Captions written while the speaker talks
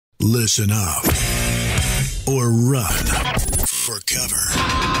Listen up or run for cover.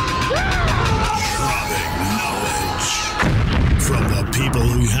 Dropping knowledge from the people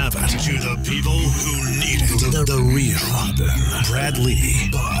who have it to the people who need it. The real Brad Lee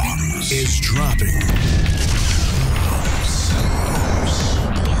is dropping bombs.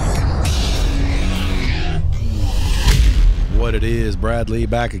 What it is, Brad Lee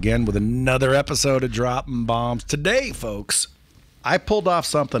back again with another episode of Dropping Bombs. Today, folks, I pulled off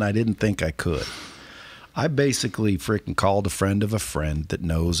something I didn't think I could. I basically freaking called a friend of a friend that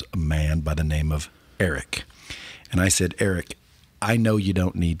knows a man by the name of Eric. And I said, Eric, I know you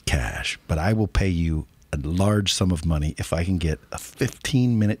don't need cash, but I will pay you a large sum of money if I can get a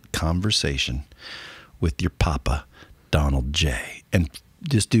 15-minute conversation with your papa, Donald J. And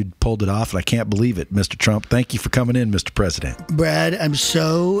this dude pulled it off, and I can't believe it. Mr. Trump, thank you for coming in, Mr. President. Brad, I'm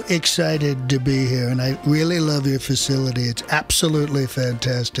so excited to be here, and I really love your facility. It's absolutely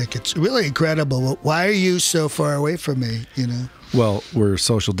fantastic. It's really incredible. Why are you so far away from me, you know? Well, we're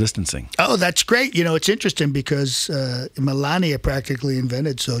social distancing. Oh, that's great. You know, it's interesting because Melania practically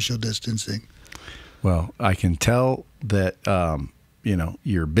invented social distancing. Well, I can tell that, you know,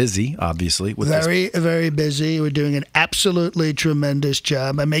 you're busy, obviously. With Very busy. We're doing an absolutely tremendous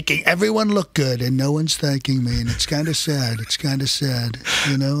job. I'm making everyone look good, and no one's thanking me, and it's kind of sad. It's kind of sad.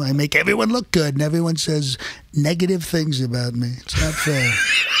 You know, I make everyone look good, and everyone says negative things about me. It's not fair.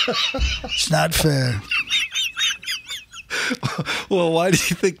 It's not fair. Well, why do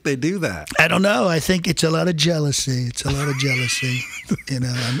you think they do that? I don't know. I think it's a lot of jealousy. It's a lot of jealousy. You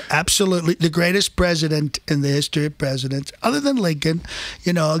know, I'm absolutely the greatest president in the history of presidents, other than Lincoln.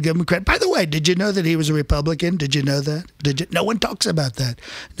 You know, I'll give him credit. By the way, did you know that he was a Republican? Did you know that? Did you? No one talks about that.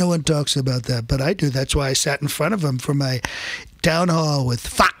 No one talks about that, but I do. That's why I sat in front of him for my town hall with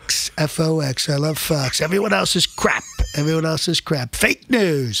Fox, F-O-X. I love Fox. Everyone else is crap. Everyone else is crap. Fake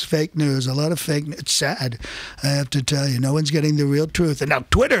news. Fake news. A lot of fake news. It's sad, I have to tell you. No one's getting the real truth. And now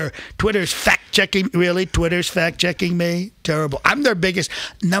Twitter's fact-checking. Really? Twitter's fact-checking me? Terrible. I'm their biggest.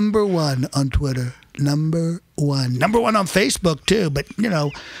 Number one on Twitter. Number one. Number one on Facebook, too. But, you know,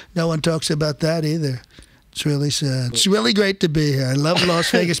 no one talks about that either. It's really sad. It's really great to be here. I love Las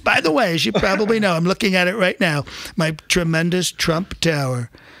Vegas. By the way, as you probably know, I'm looking at it right now, my tremendous Trump Tower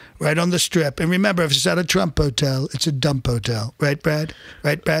right on the Strip. And remember, if it's not a Trump hotel, it's a dump hotel. Right, Brad?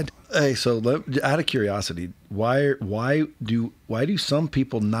 Right, Brad? Hey, so out of curiosity, why do some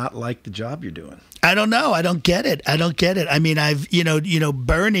people not like the job you're doing? I don't know. I don't get it. I mean,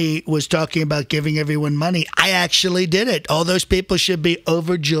 Bernie was talking about giving everyone money. I actually did it. All those people should be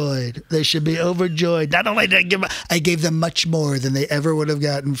overjoyed. They should be overjoyed. Not only did I gave them much more than they ever would have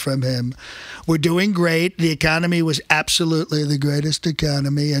gotten from him. We're doing great. The economy was absolutely the greatest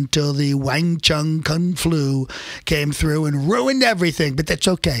economy until the Wang Chung Kung flu came through and ruined everything. But that's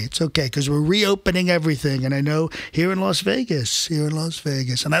okay. It's okay because we're reopening everything. And I know here in Las Vegas,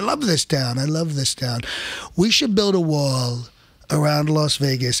 and I love this town. We should build a wall around Las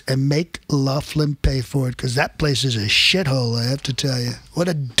Vegas and make Laughlin pay for it because that place is a shithole, I have to tell you. What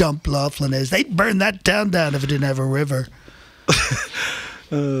a dump Laughlin is. They'd burn that town down if it didn't have a river.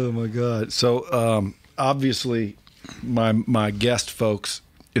 Oh, my God. So, obviously, my guest, folks,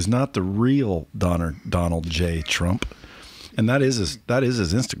 is not the real Donald J. Trump. And that is his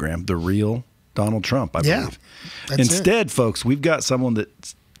Instagram, the real Donald Trump, I believe. Instead, folks, we've got someone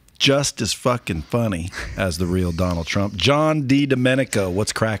that's just as fucking funny as the real Donald Trump. John D. Domenico,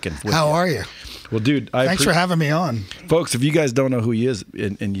 what's cracking? How are you? Well, dude, thanks for having me on. Folks, if you guys don't know who he is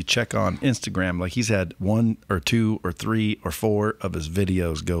and you check on Instagram, like he's had 1 or 2 or 3 or 4 of his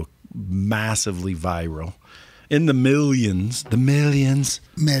videos go massively viral. In the millions.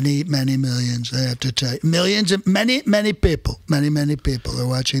 Many millions, I have to tell you. Millions of many people are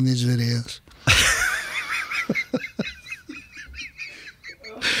watching these videos.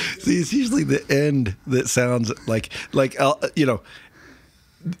 See, it's usually the end that sounds like you know,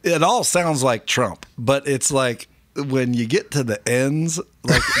 it all sounds like Trump, but it's like when you get to the ends,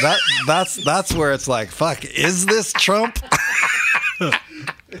 like that's where it's like, fuck, is this Trump?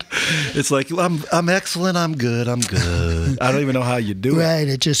 It's like, I'm excellent, I'm good. I don't even know how you do it. Right,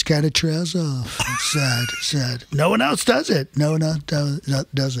 it just kind of trails off. It's sad. No one else does it. No one else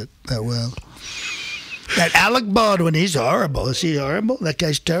does it that well. That Alec Baldwin, he's horrible. Is he horrible? That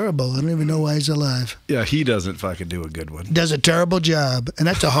guy's terrible. I don't even know why he's alive. Yeah, he doesn't fucking do a good one. Does a terrible job. And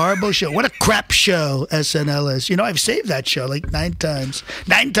that's a horrible show. What a crap show SNL is. You know, I've saved that show like 9 times.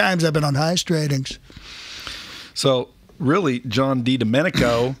 9 times I've been on highest ratings. So, really, John D.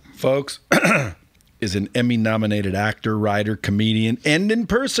 Domenico, folks, is an Emmy-nominated actor, writer, comedian, and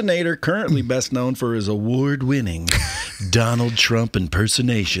impersonator, currently best known for his award-winning Donald Trump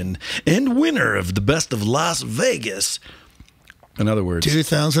impersonation and winner of the Best of Las Vegas. In other words,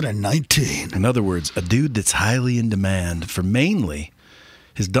 2019. In other words, a dude that's highly in demand for mainly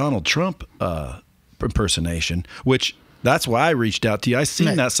his Donald Trump impersonation, which that's why I reached out to you. I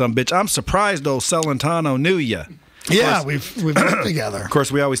seen that sumbitch. I'm surprised old Celentano knew you. Yeah, we've worked together. Of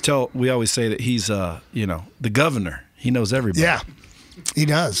course, we always say that he's the governor. He knows everybody. Yeah, he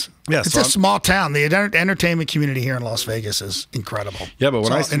does. Yeah, it's a small town. The entertainment community here in Las Vegas is incredible. Yeah, but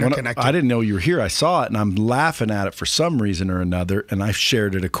when I didn't know you were here, I saw it and I'm laughing at it for some reason or another, and I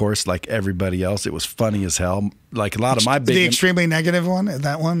shared it, of course, like everybody else. It was funny as hell. Like a lot of my big the extremely negative one,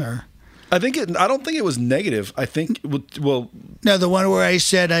 that one, or. I don't think it was negative. I think, well... No, the one where I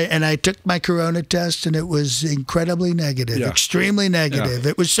said, I took my corona test and it was incredibly negative, extremely negative.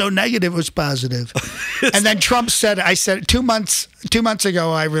 Yeah. It was so negative, it was positive. And then Trump said, I said 2 months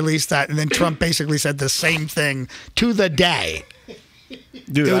ago I released that, and then Trump basically said the same thing to the day.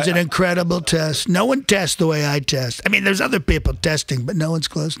 Dude, it was an incredible test. No one tests the way I test. I mean, there's other people testing, but no one's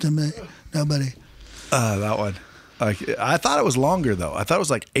close to me. Nobody. That one. I thought it was longer, though. I thought it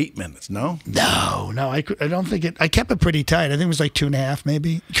was like 8 minutes, no? No. I don't think it... I kept it pretty tight. I think it was like 2.5,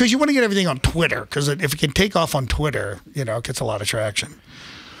 maybe. Because you want to get everything on Twitter, because if it can take off on Twitter, it gets a lot of traction.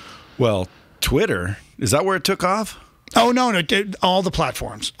 Well, Twitter, is that where it took off? Oh, no, all the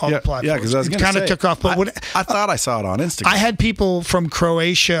platforms. All the platforms. Yeah, because I was going to say. It kind of took off. But I thought I saw it on Instagram. I had people from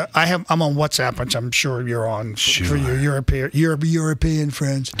Croatia. I'm on WhatsApp, which I'm sure you're on for your European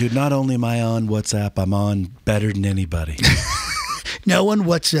friends. Dude, not only am I on WhatsApp, I'm on better than anybody. No one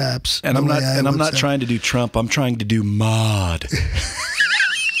WhatsApps. And I'm not trying to do Trump. I'm trying to do Mod.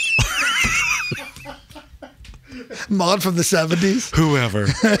 Mod from the 70s? Whoever.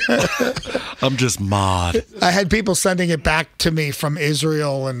 I'm just Mod. I had people sending it back to me from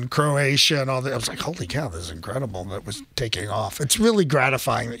Israel and Croatia and all that. I was like, holy cow, this is incredible that was taking off. It's really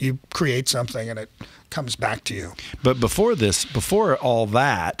gratifying that you create something and it comes back to you. But before all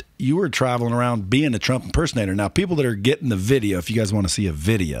that, you were traveling around being a Trump impersonator. Now, people that are getting the video, if you guys want to see a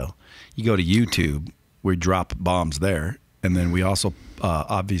video, you go to YouTube. We drop bombs there. And then we also,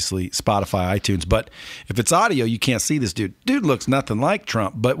 obviously, Spotify, iTunes. But if it's audio, you can't see this dude. Dude looks nothing like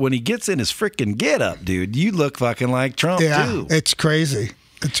Trump. But when he gets in his freaking get-up, dude, you look fucking like Trump, too. Yeah, it's crazy.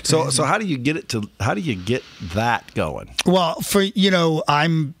 So how do you get that going? Well,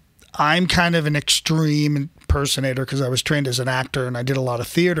 I'm kind of an extreme impersonator because I was trained as an actor and I did a lot of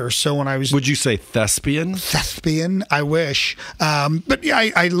theater. So when I was... Would you say thespian? Thespian, I wish. But yeah,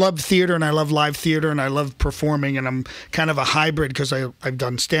 I love theater and I love live theater and I love performing, and I'm kind of a hybrid because I've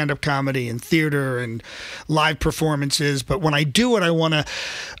done stand-up comedy and theater and live performances. But when I do it, I want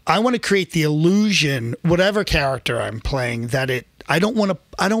to create the illusion, whatever character I'm playing, that I don't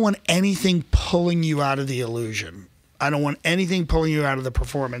want anything pulling you out of the illusion. I don't want anything pulling you out of the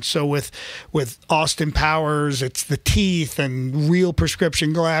performance. So with Austin Powers, it's the teeth and real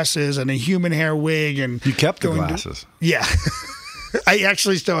prescription glasses and a human hair wig. And you kept the glasses. Yeah. I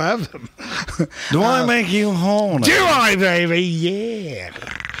actually still have them. Do I make you horny? Do I, baby? Yeah.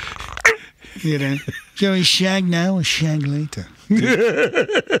 Shall we shag now or shag later? Do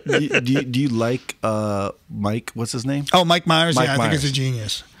you like Mike? What's his name? Oh, Mike Myers. I think he's a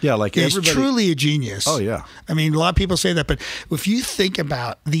genius. Yeah, he's truly a genius. Oh yeah. I mean, a lot of people say that, but if you think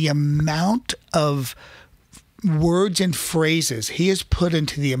about the amount of words and phrases he has put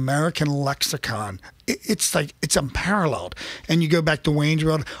into the American lexicon, it's unparalleled. And you go back to Wayne's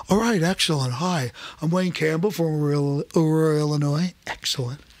World. All right, excellent. Hi, I'm Wayne Campbell from Aurora, Illinois.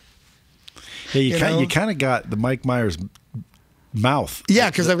 Excellent. Yeah, you kind of got the Mike Myers mouth. Yeah,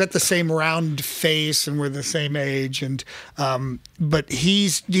 because I've got the same round face and we're the same age. And but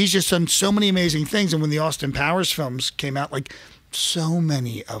he's just done so many amazing things. And when the Austin Powers films came out, so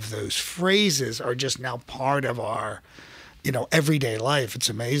many of those phrases are just now part of our, everyday life. It's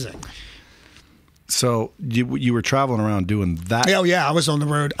amazing. So you were traveling around doing that? Oh yeah, I was on the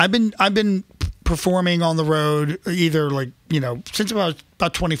road. I've been performing on the road either since about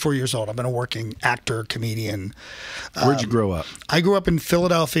 24 years old. I've been a working actor, comedian. Where'd you grow up? I grew up in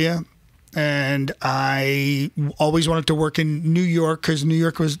Philadelphia, and I always wanted to work in New York because New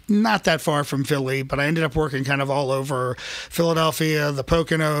York was not that far from Philly, but I ended up working kind of all over Philadelphia, the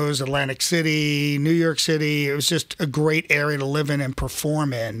Poconos, Atlantic City, New York City. It was just a great area to live in and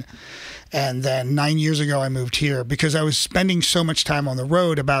perform in. And then 9 years ago, I moved here because I was spending so much time on the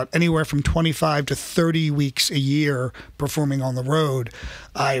road, about anywhere from 25 to 30 weeks a year performing on the road.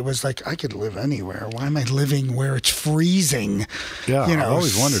 I was like, I could live anywhere. Why am I living where it's freezing? Yeah, I've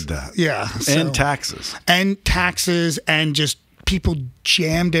always wondered that. Yeah. And taxes. And taxes and just people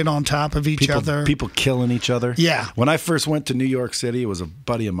jammed in on top of each other. People killing each other. Yeah. When I first went to New York City, it was a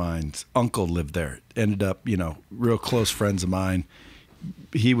buddy of mine's uncle lived there. Ended up, real close friends of mine.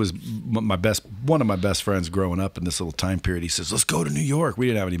 He was one of my best friends growing up in this little time period. He says, let's go to New York. We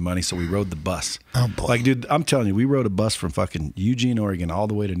didn't have any money, so we rode the bus. Oh, boy. Like, dude, I'm telling you, we rode a bus from fucking Eugene, Oregon, all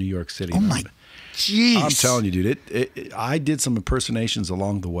the way to New York City. Oh, my jeez. I'm telling you, dude, I did some impersonations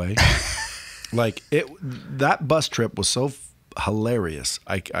along the way. That bus trip was so hilarious.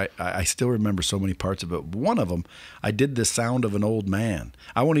 I still remember so many parts of it. One of them, I did the sound of an old man.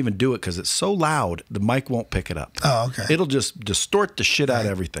 I won't even do it because it's so loud, the mic won't pick it up. Oh, okay. It'll just distort the shit out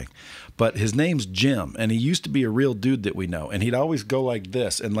of everything. But his name's Jim, and he used to be a real dude that we know. And he'd always go like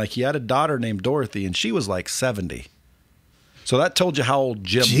this. And he had a daughter named Dorothy, and she was like 70. So that told you how old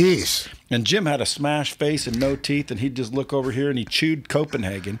Jim was. And Jim had a smashed face and no teeth, and he'd just look over here and he chewed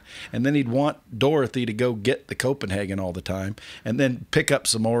Copenhagen, and then he'd want Dorothy to go get the Copenhagen all the time, and then pick up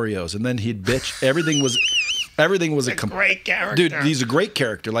some Oreos, and then he'd bitch. Everything was a great character. Dude, he's a great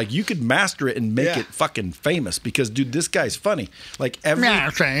character. Like, you could master it and make it fucking famous because, dude, this guy's funny. Like,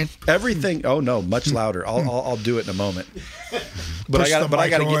 everything. Oh no, much louder. I'll do it in a moment. But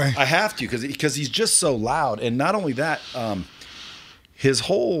I have to because he's just so loud. And not only that, his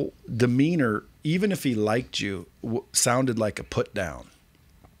whole demeanor, even if he liked you, sounded like a put down.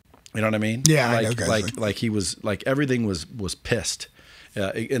 You know what I mean? Yeah, like he was like everything was pissed.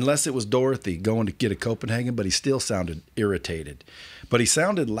 Unless it was Dorothy going to get a Copenhagen, but he still sounded irritated. But he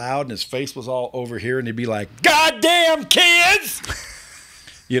sounded loud, and his face was all over here, and he'd be like, "Goddamn kids!"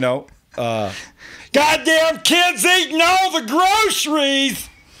 "Goddamn kids eating all the groceries!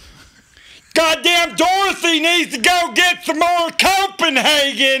 Goddamn Dorothy needs to go get some more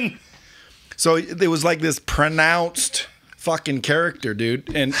Copenhagen!" So it was like this pronounced fucking character,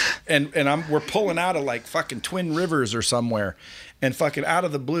 dude. And we're pulling out of like fucking Twin Rivers or somewhere, and fucking out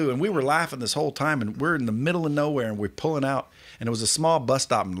of the blue, and we were laughing this whole time, and we're in the middle of nowhere, and we're pulling out, and it was a small bus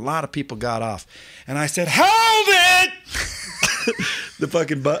stop, and a lot of people got off, and I said, "Hold it!" The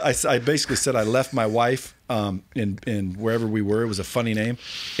fucking I basically said I left my wife in wherever we were. It was a funny name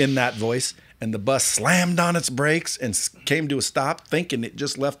in that voice, and the bus slammed on its brakes and came to a stop, thinking it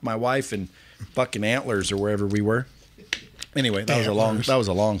just left my wife in fucking Antlers or wherever we were. Anyway, that was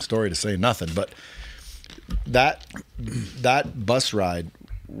a long story to say nothing, but that bus ride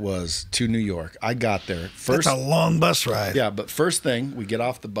was to New York. I got there first. That's a long bus ride. Yeah, but first thing, we get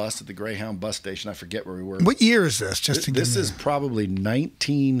off the bus at the Greyhound bus station. I forget where we were. What year is this? This is probably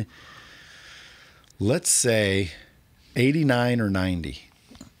 19, let's say 89 or 90.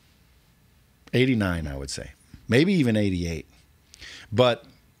 89, I would say. Maybe even 88. But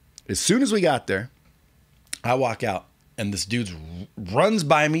as soon as we got there, I walk out, and this dude runs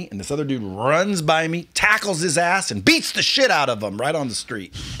by me, and this other dude runs by me, tackles his ass, and beats the shit out of him right on the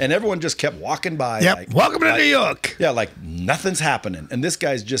street. And everyone just kept walking by. Yep. Welcome to New York. Yeah, like nothing's happening. And this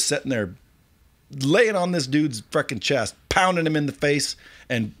guy's just sitting there laying on this dude's freaking chest, pounding him in the face,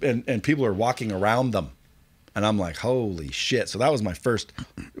 and people are walking around them. And I'm like, holy shit. So that was my first.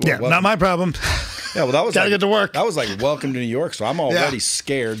 Not my problem. Yeah, well, that was gotta get to work. That was like welcome to New York. So I'm already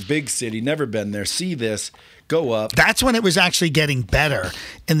scared. Big city, never been there. See this. Go up. That's when it was actually getting better.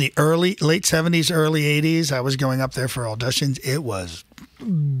 In the late 70s, early 80s, I was going up there for auditions. It was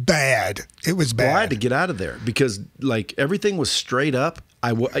bad. It was bad. Well, I had to get out of there because like everything was straight up.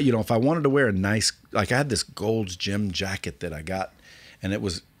 If I wanted to wear a nice, like I had this Gold's Gym jacket that I got, and it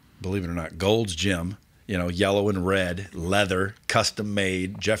was, believe it or not, Gold's Gym. Yellow and red, leather, custom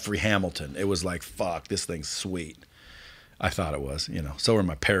made, Jeffrey Hamilton. It was like, fuck, this thing's sweet. I thought it was, So were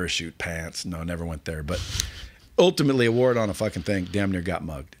my parachute pants. No, never went there. But ultimately, I wore it on a fucking thing. Damn near got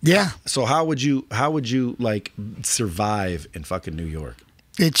mugged. Yeah. So how would you like survive in fucking New York?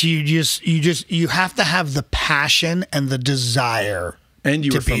 It's you have to have the passion and the desire. And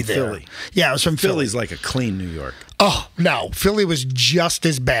you were from there. Philly. Yeah, I was from Philly. Philly's like a clean New York. Oh, no. Philly was just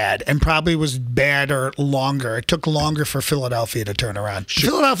as bad and probably was badder longer. It took longer for Philadelphia to turn around.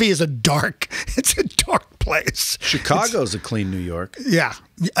 Philadelphia is it's a dark place. Chicago's a clean New York. Yeah,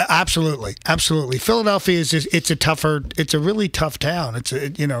 absolutely. Absolutely. Philadelphia it's a really tough town. It's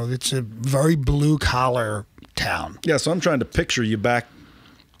a very blue collar town. Yeah, so I'm trying to picture you back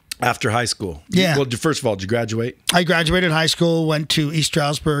After high school? Yeah. Well, first of all, did you graduate? I graduated high school, went to East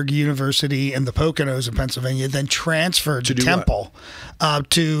Stroudsburg University in the Poconos in Pennsylvania, then transferred to Temple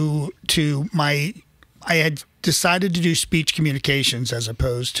I had decided to do speech communications as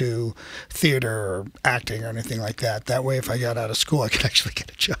opposed to theater or acting or anything like that. That way, if I got out of school, I could actually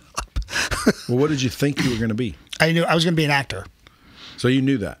get a job. Well, what did you think you were going to be? I knew I was going to be an actor. So you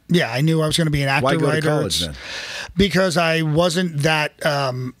knew that? Yeah, I knew I was going to be an actor. Why go writer. to college then? Because I wasn't that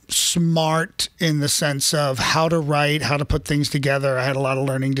smart in the sense of how to write, how to put things together. I had a lot of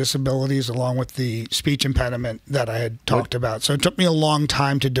learning disabilities along with the speech impediment that I had talked about. So it took me a long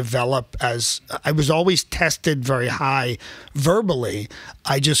time to develop as I was always tested very high verbally.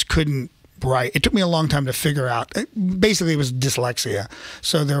 I just couldn't write. It took me a long time to figure out. Basically, it was dyslexia.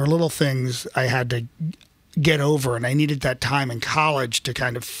 So there were little things I had to get over, and I needed that time in college to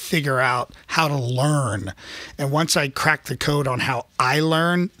kind of figure out how to learn. And once I cracked the code on how I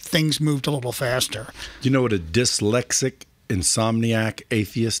learn, things moved a little faster. Do you know what a dyslexic, insomniac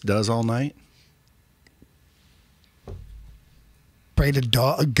atheist does all night? Pray to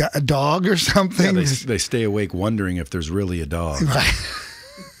a dog or something? Yeah, they stay awake wondering if there's really a dog. Right.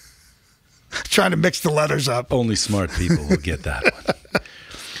 Trying to mix the letters up. Only smart people will get that one.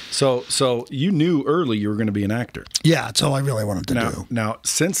 So you knew early you were going to be an actor. Yeah, that's all I really wanted to do. Now,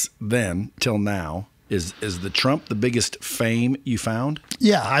 since then till now, is the Trump the biggest fame you found?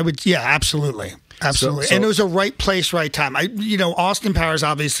 Yeah, I would. Yeah, absolutely. Absolutely. So, and it was a right place, right time. Austin Powers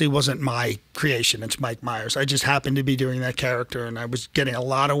obviously wasn't my creation. It's Mike Myers. I just happened to be doing that character, and I was getting a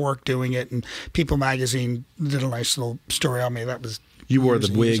lot of work doing it. And People Magazine did a nice little story on me. That was You wore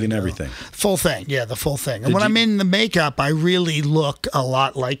the wig and everything. Full thing. Yeah, the full thing. And when I'm in the makeup, I really look a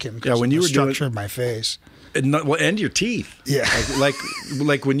lot like him. Yeah, when you were the structure of my face. And your teeth. Yeah.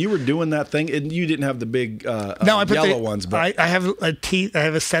 Like when you were doing that thing, you didn't have the big yellow ones. But I have a teeth. I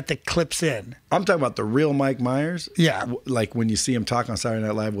have a set that clips in. I'm talking about the real Mike Myers. Yeah. Like when you see him talk on Saturday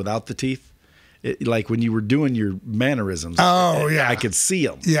Night Live without the teeth. Like when you were doing your mannerisms. Oh, yeah. I could see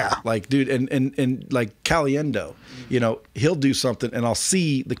them. Yeah. Like, dude, and like Caliendo, he'll do something and I'll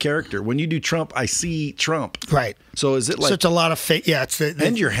see the character. When you do Trump, I see Trump. Right. So is it like... So it's a lot of fake... Yeah, it's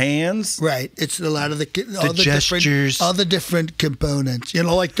and your hands. Right. It's a lot of the gestures. All the different components.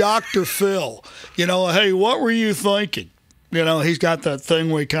 Like Dr. Phil. Hey, what were you thinking? He's got that thing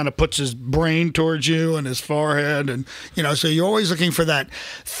where he kind of puts his brain towards you and his forehead. And, so you're always looking for that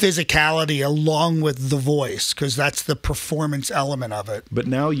physicality along with the voice because that's the performance element of it. But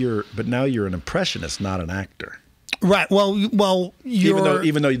now you're an impressionist, not an actor. Right. Well,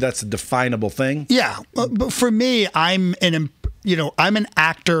 even though that's a definable thing. Yeah. But for me, I'm an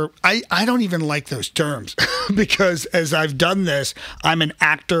actor. I don't even like those terms because as I've done this, I'm an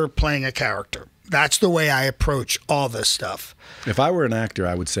actor playing a character. That's the way I approach all this stuff. If I were an actor,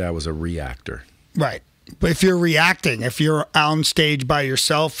 I would say I was a reactor. Right. But if you're reacting, if you're on stage by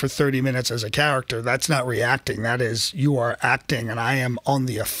yourself for 30 minutes as a character, that's not reacting. That is, you are acting, and I am on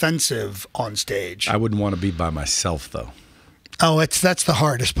the offensive on stage. I wouldn't want to be by myself, though. Oh, that's the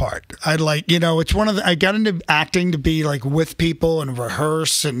hardest part. It's one of I got into acting to be like with people and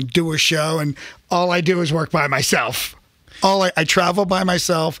rehearse and do a show, and all I do is work by myself. I travel by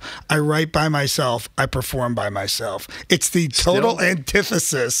myself, I write by myself, I perform by myself. It's the total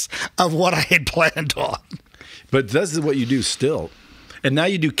antithesis of what I had planned on. But this is what you do still. And now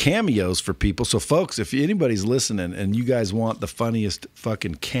you do cameos for people. So, folks, if anybody's listening and you guys want the funniest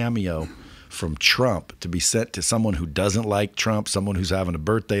fucking cameo from Trump to be sent to someone who doesn't like Trump, someone who's having a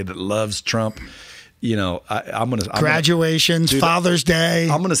birthday that loves Trump, I'm gonna graduations, Father's Day.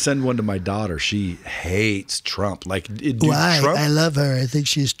 I'm gonna send one to my daughter. She hates Trump. Why? Trump, I love her. I think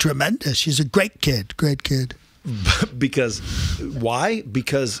she's tremendous. She's a great kid. Because why?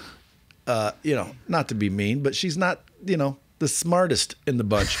 Because not to be mean, but she's not the smartest in the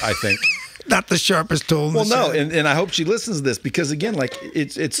bunch. I think. Not the sharpest tool in the shed. And I hope she listens to this because again, like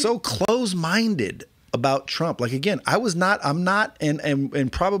it's so close-minded about Trump. Like again, I'm not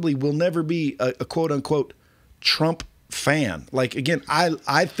and probably will never be a quote unquote Trump fan. Like again,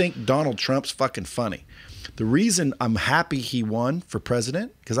 I think Donald Trump's fucking funny. The reason I'm happy he won for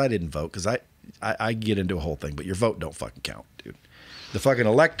president, because I didn't vote, because I get into a whole thing, but your vote don't fucking count, dude. The fucking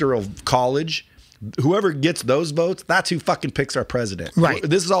electoral college, whoever gets those votes, that's who fucking picks our president. Right.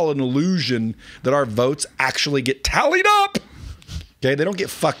 This is all an illusion that our votes actually get tallied up. Okay, they don't get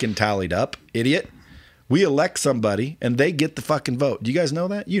fucking tallied up, idiot. We elect somebody, and they get the fucking vote. Do you guys know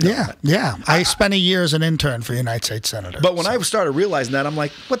that? You know that. Yeah. I spent a year as an intern for United States Senator. But when I started realizing that, I'm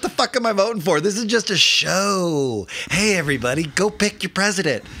like, what the fuck am I voting for? This is just a show. Hey, everybody, go pick your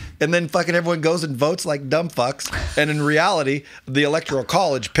president. And then fucking everyone goes and votes like dumb fucks. And in reality, the Electoral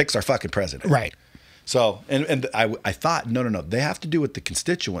College picks our fucking president. Right. So, and I thought, no. They have to do what the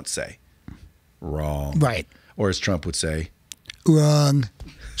constituents say. Wrong. Right. Or as Trump would say, wrong.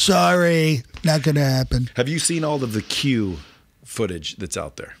 Sorry. Not going to happen. have you seen all of the Q footage that's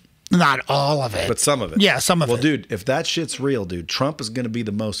out there? Not all of it. But some of it. Yeah, some of it. Well, dude, if that shit's real, dude, Trump is going to be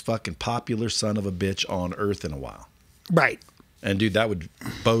the most fucking popular son of a bitch on earth in a while. Right. And, dude, that would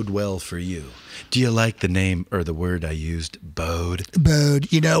bode well for you. Do you like the name or the word I used, bode?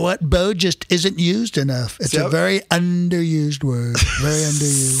 Bode. You know what? Bode just isn't used enough. It's a very underused word. Very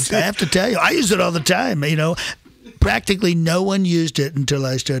underused. I have to tell you, I use it all the time. You know, practically no one used it until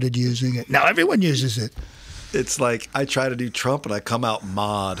I started using it. Now everyone uses it. It's like I try to do Trump and I come out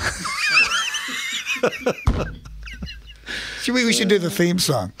mod. We should do the theme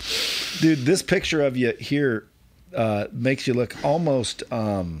song. Dude, this picture of you here makes you look almost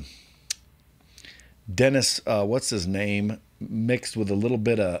Dennis, what's his name, mixed with a little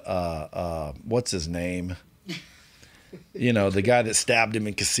bit of, what's his name? You know, the guy that stabbed him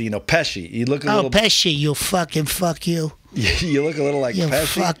in Casino, Pesci. You look a little... Pesci, you fucking fuck you. You look a little like you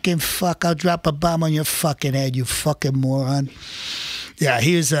Pesci. You fucking fuck. I'll drop a bomb on your fucking head, you fucking moron. Yeah,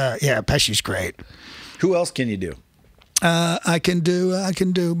 Pesci's great. Who else can you do? I can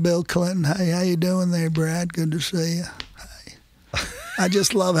do Bill Clinton. Hey, how you doing there, Brad? Good to see you. Hey. I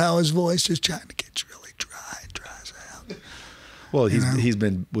just love how his voice just kind of gets really dry. It dries out. Well, he's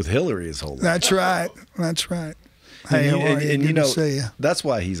been with Hillary his whole life. That's right. Hey, how are you? Good to see you. That's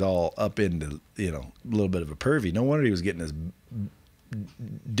why he's all up into, a little bit of a pervy. No wonder he was getting his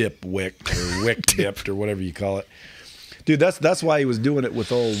dip wicked or wick dipped or whatever you call it. Dude, that's why he was doing it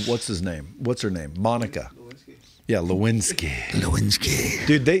with old, what's her name? Monica. Yeah, Lewinsky.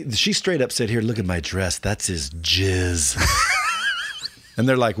 Dude, she straight up said, here, look at my dress. That's his jizz. And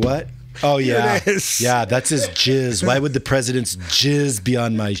they're like, what? Oh, yeah. It is. Yeah, that's his jizz. Why would the president's jizz be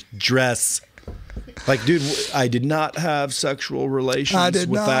on my dress? Like, dude, I did not have sexual relations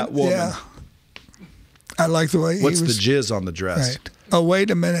with that woman. Yeah. I like the way What's the jizz on the dress? Right. Oh, wait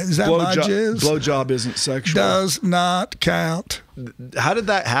a minute. Is that my jizz? Blowjob isn't sexual. Does not count. How did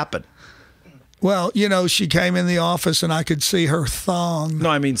that happen? Well, she came in the office and I could see her thong. No,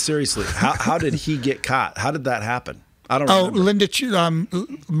 I mean, seriously. How did he get caught? How did that happen? I don't remember.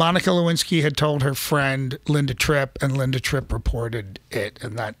 Monica Lewinsky had told her friend Linda Tripp, and Linda Tripp reported it,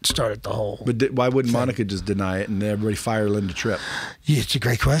 and that started the whole But why wouldn't Monica just deny it and everybody fire Linda Tripp? Yeah, it's a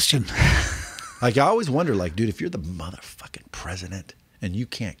great question. Like, I always wonder, like, dude, if you're the motherfucking president and you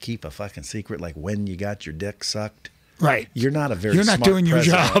can't keep a fucking secret, like when you got your dick sucked. Right. You're not You're not doing your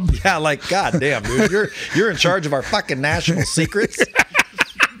job. Yeah, like, goddamn, dude. You're in charge of our fucking national secrets.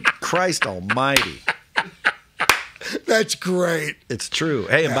 Christ almighty. That's great. It's true.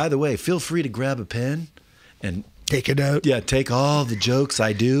 Hey, and by the way, feel free to grab a pen and take it out. Yeah, take all the jokes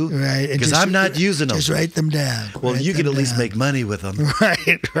I do. Right. Because I'm not using them. Just write them down. Well, you could at least make money with them.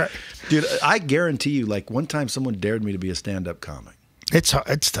 Right. Dude, I guarantee you, like, one time someone dared me to be a stand-up comic. It's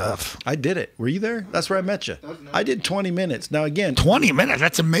tough. I did it. Were you there? That's where I met you. I did 20 minutes. Now, again. 20 minutes?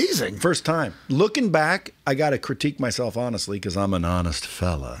 That's amazing. First time. Looking back, I got to critique myself honestly because I'm an honest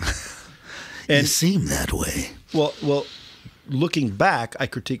fella. And you seem that way. Well, looking back, I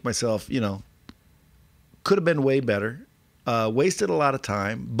critique myself, could have been way better. Wasted a lot of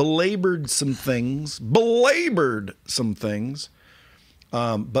time. Belabored some things.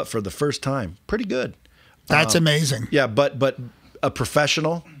 But for the first time, pretty good. That's amazing. Yeah, but a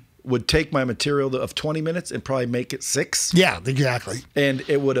professional would take my material of 20 minutes and probably make it 6. Yeah, exactly. And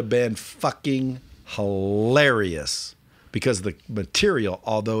it would have been fucking hilarious because the material,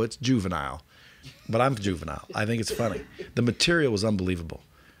 although it's juvenile, but I'm juvenile. I think it's funny. The material was unbelievable.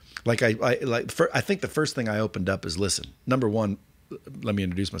 Like I think the first thing I opened up is, listen, number one, let me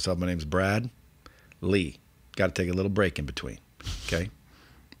introduce myself. My name's Brad Lee. Got to take a little break in between. Okay.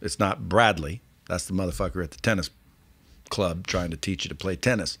 It's not Bradley. That's the motherfucker at the tennis club trying to teach you to play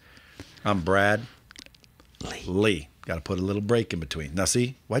tennis. I'm Brad Lee. Got to put a little break in between. Now,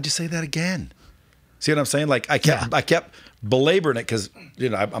 see, why'd you say that again? See what I'm saying? Like I kept belaboring it because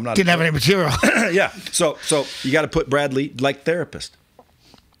I'm not didn't have any material. Yeah. So you got to put Bradley like therapist,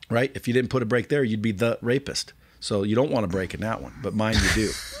 right? If you didn't put a break there, you'd be the rapist. So you don't want to break in that one, but mine you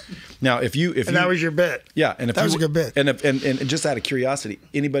do. Now, if that was your bit. Yeah, and if that was a good bit. And just out of curiosity,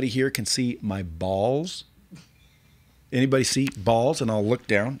 anybody here can see my balls? Anybody see balls? And I'll look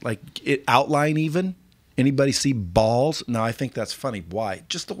down, like it outline even. Anybody see balls? No, I think that's funny. Why?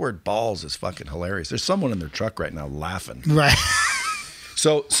 Just the word balls is fucking hilarious. There's someone in their truck right now laughing. Right.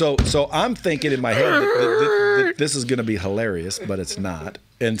 So I'm thinking in my head that this is going to be hilarious, but it's not.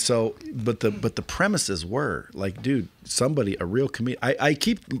 And so, but the premises were like, dude, somebody, a real comedian. I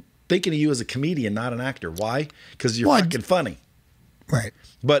keep thinking of you as a comedian, not an actor. Why? Because you're fucking funny. Right.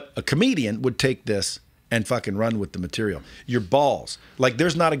 But a comedian would take this and fucking run with the material. Your balls. Like,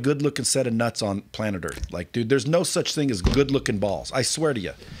 there's not a good-looking set of nuts on planet Earth. Like, dude, there's no such thing as good-looking balls. I swear to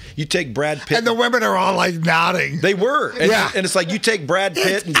you. You take Brad Pitt. And the women are all, like, nodding. They were. And, yeah. And it's like you take Brad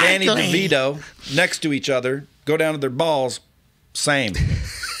Pitt and Danny DeVito next to each other, go down to their balls, same.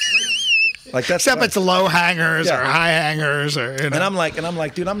 Like that's except it's low hangers or high hangers, or and I'm like,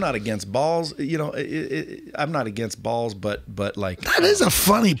 dude, I'm not against balls. You know, I'm not against balls, but like that is a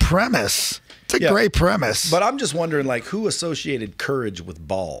funny premise. It's a great premise. But I'm just wondering, like, who associated courage with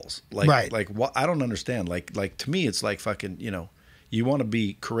balls? Like, right. Like what? I don't understand. Like to me, it's like fucking. You know, you want to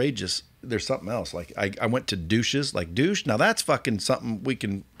be courageous. There's something else. Like I went to douches. Like douche. Now that's fucking something we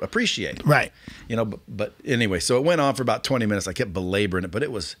can appreciate. Right. You know. But anyway, so it went on for about 20 minutes. I kept belaboring it, but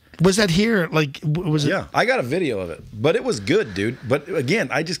it was. Was that here? Like, was it? Yeah, I got a video of it, but it was good, dude. But again,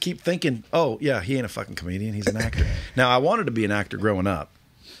 I just keep thinking, oh yeah, he ain't a fucking comedian. He's an actor. Now I wanted to be an actor growing up.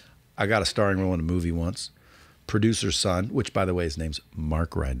 I got a starring role in a movie once. Producer's son, which by the way, his name's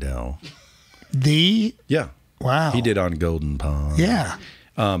Mark Rydell. Yeah. Wow. He did On Golden Pond. Yeah.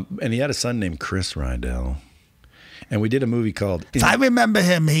 And he had a son named Chris Rydell. And we did a movie called... I remember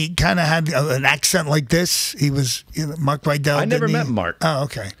him. He kind of had an accent like this. He was Mark Rydell. I never met Mark. Oh,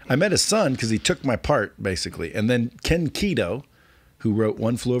 okay. I met his son because he took my part, basically. And then Ken Keto, who wrote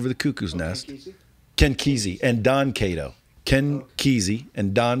One Flew Over the Cuckoo's Nest. Ken Kesey and Don Cato. Ken Kesey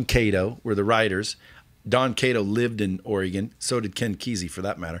and Don Cato were the writers. Don Cato lived in Oregon. So did Ken Kesey, for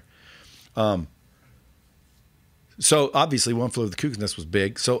that matter. So obviously, One Flew Over the Cuckoo's Nest was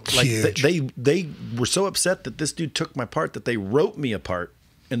big. So like they were so upset that this dude took my part that they wrote me a part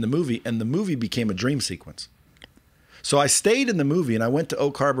in the movie, and the movie became a dream sequence. So I stayed in the movie, and I went to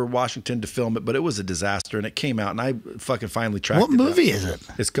Oak Harbor, Washington to film it, but it was a disaster, and it came out, and I fucking finally tracked it. What movie is it?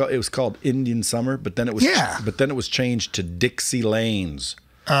 It was called Indian Summer, but then it was changed to Dixie Lanes.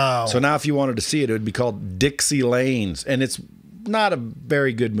 Oh. So now if you wanted to see it, it would be called Dixie Lanes, and it's not a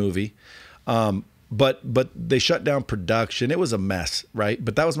very good movie. But they shut down production. It was a mess, right?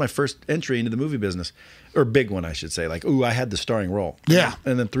 But that was my first entry into the movie business, or big one, I should say. Like, ooh, I had the starring role. Yeah.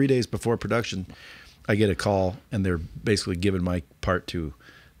 And then 3 days before production, I get a call, and they're basically giving my part to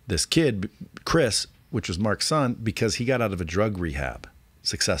this kid, Chris, which was Mark's son, because he got out of a drug rehab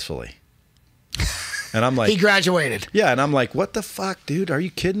successfully. And I'm like, he graduated. Yeah, and I'm like, what the fuck, dude? Are you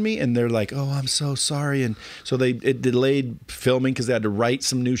kidding me? And they're like, oh, I'm so sorry. And so it delayed filming because they had to write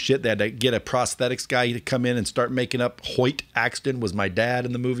some new shit. They had to get a prosthetics guy to come in and start making up. Hoyt Axton was my dad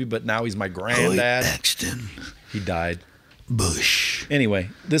in the movie, but now he's my granddad. Hoyt Axton. He died. Bush. Anyway,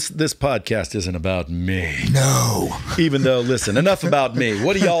 this podcast isn't about me. No. Even though, listen, enough about me.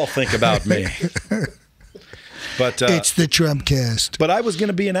 What do y'all think about me? But it's the Trumpcast. But I was going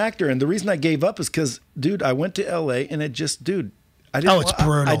to be an actor, and the reason I gave up is because, dude, I went to L.A. and it just, dude, it's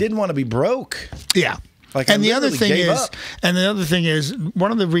brutal. I didn't want to be broke. Yeah. Like, and the other thing is,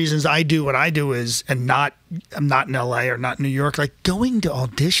 one of the reasons I do what I do is, I'm not in L.A. or not in New York. Like, going to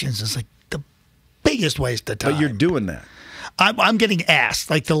auditions is like the biggest waste of time. But you're doing that. I'm getting asked.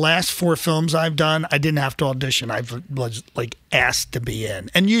 Like the last 4 films I've done, I didn't have to audition. I was like asked to be in,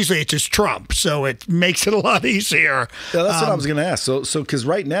 and usually it's just Trump, so it makes it a lot easier. Yeah, that's what I was going to ask. So because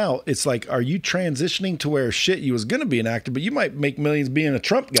right now it's like, are you transitioning to where shit you was going to be an actor, but you might make millions being a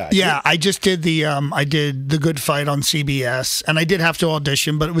Trump guy? Yeah, I just did the Good Fight on CBS, and I did have to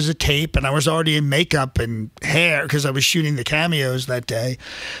audition, but it was a tape, and I was already in makeup and hair because I was shooting the cameos that day.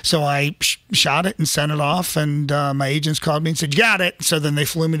 So I shot it and sent it off, and my agents called me and said, "You got it." So then they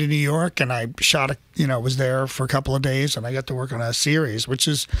flew me to New York, and I shot it. Was there for a couple of days, and I got to work on a series, which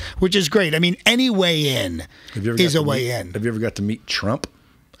is great. I mean, any way in is a way in. Have you ever got to meet Trump?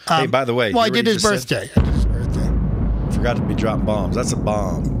 Hey, by the way, well, I did his birthday. Forgot to be dropping bombs. That's a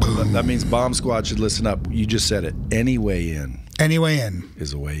bomb. That means Bomb Squad should listen up. You just said it. Any way in. Any way in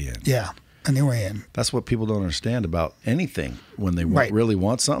is a way in. Yeah. Any way in. That's what people don't understand about anything when they really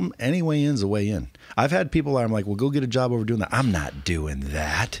want something. Any way in's a way in. I've had people where I'm like, well, go get a job over doing that. I'm not doing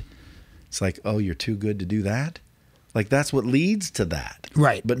that. It's like, oh, you're too good to do that? Like, that's what leads to that.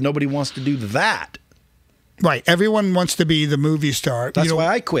 Right. But nobody wants to do that. Right. Everyone wants to be the movie star. That's why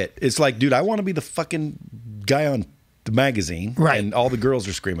I quit. It's like, dude, I want to be the fucking guy on the magazine. Right. And all the girls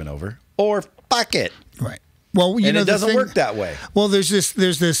are screaming over. Or fuck it. Right. Well, it doesn't work that way. Well, there's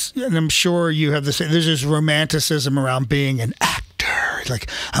this, and I'm sure you have the same. There's this romanticism around being an actor. Like,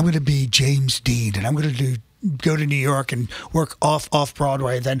 I'm going to be James Dean, and I'm going to do go to New York and work off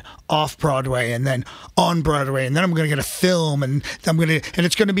Broadway, then off Broadway, and then on Broadway, and then I'm going to get a film, and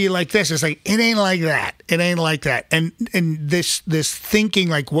it's going to be like this. It's like, it ain't like that. It ain't like that. And this thinking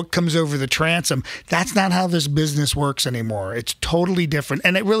like what comes over the transom, that's not how this business works anymore. It's totally different,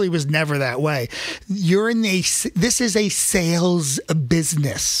 and it really was never that way. This is a sales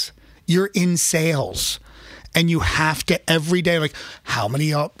business. You're in sales. And you have to every day, like, how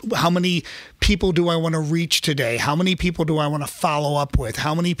many people do I want to reach today? How many people do I want to follow up with?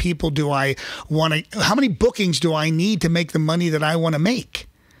 How many many bookings do I need to make the money that I want to make?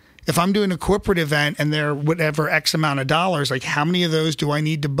 If I'm doing a corporate event and they're whatever X amount of dollars, like, how many of those do I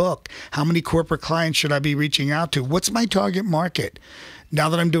need to book? How many corporate clients should I be reaching out to? What's my target market? Now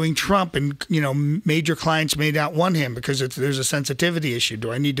that I'm doing Trump and, major clients may not want him because there's a sensitivity issue.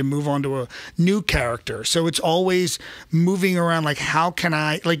 Do I need to move on to a new character? So it's always moving around, like, how can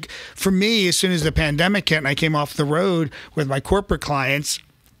I, like, for me, as soon as the pandemic hit and I came off the road with my corporate clients,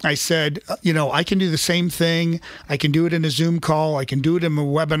 I said, I can do the same thing. I can do it in a Zoom call. I can do it in a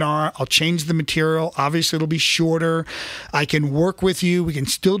webinar. I'll change the material. Obviously, it'll be shorter. I can work with you. We can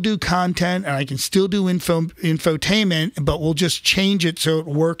still do content, and I can still do infotainment, but we'll just change it so it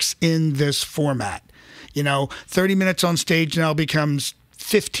works in this format. 30 minutes on stage now becomes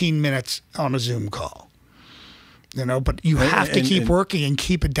 15 minutes on a Zoom call. But you have to keep working and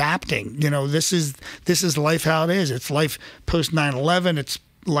keep adapting. This is life how it is. It's life post 9/11. It's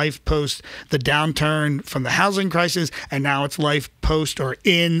life post the downturn from the housing crisis, and now it's life post or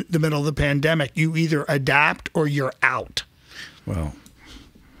in the middle of the pandemic. You either adapt or you're out. Well,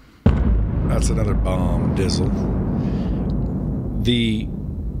 that's another bomb dizzle. The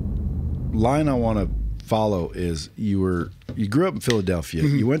line I want to follow is you grew up in Philadelphia.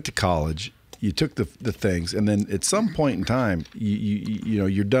 Mm-hmm. You went to college. You took the things, and then at some point in time,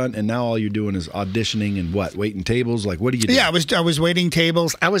 you're done, and now all you're doing is auditioning and waiting tables. Like, what do you do? Yeah, I was waiting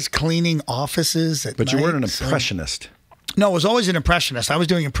tables. I was cleaning offices at But night, you weren't an impressionist. No, I was always an impressionist. I was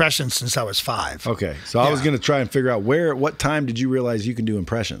doing impressions since I was 5. Okay, so I was going to try and figure out what time did you realize you can do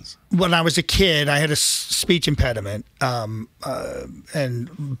impressions? When I was a kid, I had a speech impediment, and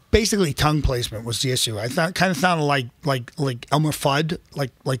basically tongue placement was the issue. I kind of sounded like Elmer Fudd,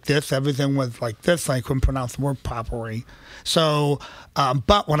 like this. Everything was like this. I couldn't pronounce the word properly. So,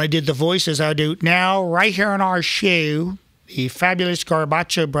 but when I did the voices, I would do, now right here in our shoe, the fabulous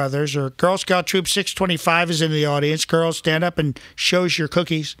Garbacho brothers, or Girl Scout Troop 625 is in the audience. Girls, stand up and show us your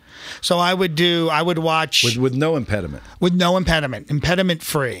cookies. So I would watch with no impediment. With no impediment, impediment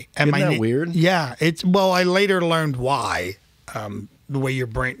free. Isn't that weird? Yeah, I later learned why. The way your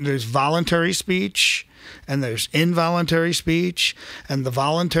brain, there's voluntary speech and there's involuntary speech, and the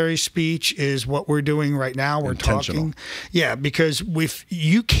voluntary speech is what we're doing right now. We're talking. Yeah, because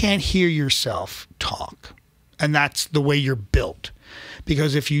you can't hear yourself talk. And that's the way you're built.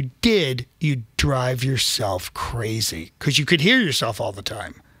 Because if you did, you'd drive yourself crazy because you could hear yourself all the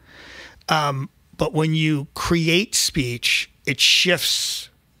time. But when you create speech, it shifts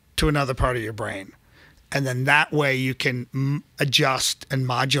to another part of your brain. And then that way you can adjust and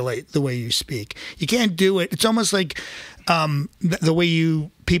modulate the way you speak. You can't do it. It's almost like the way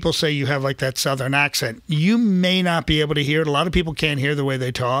people say you have like that Southern accent. You may not be able to hear it. A lot of people can't hear the way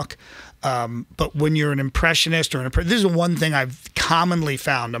they talk. But when you're an impressionist this is one thing I've commonly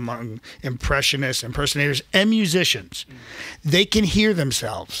found among impressionists, impersonators, and musicians. They can hear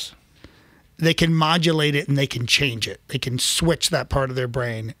themselves. They can modulate it and they can change it. They can switch that part of their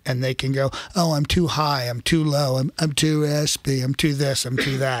brain and they can go, oh, I'm too high, I'm too low, I'm too raspy, I'm too this, I'm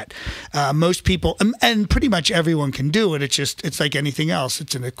too that. Most people, and pretty much everyone can do it. It's like anything else.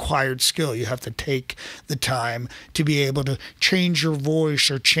 It's an acquired skill. You have to take the time to be able to change your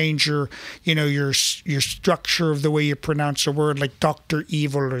voice or change your structure of the way you pronounce a word, like Dr.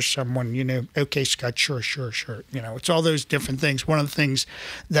 Evil or someone, okay, Scott, sure. It's all those different things. One of the things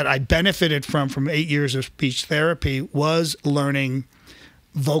that I benefited from 8 years of speech therapy was learning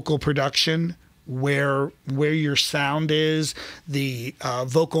vocal production, where your sound is, the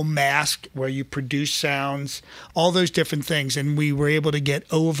vocal mask, where you produce sounds, all those different things. And we were able to get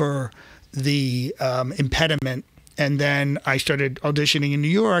over the impediment. And then I started auditioning in New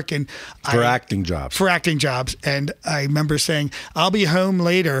York, and for acting jobs. And I remember saying, I'll be home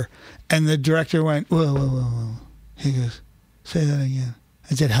later. And the director went, whoa. He goes, say that again.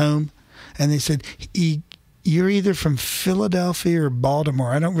 I said, home. And they said, you're either from Philadelphia or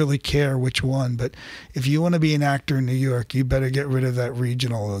Baltimore. I don't really care which one, but if you want to be an actor in New York, you better get rid of that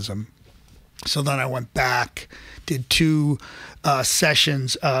regionalism. So then I went back, did 2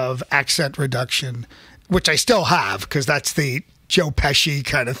 sessions of accent reduction, which I still have because that's the Joe Pesci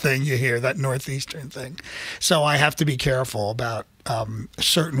kind of thing you hear, that Northeastern thing. So I have to be careful about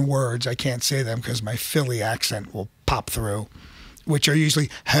certain words. I can't say them because my Philly accent will pop through, which are usually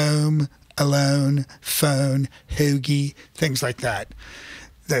home, alone, phone, hoagie, things like that.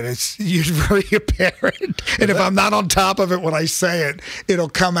 That it's very apparent. And if I'm not on top of it when I say it, it'll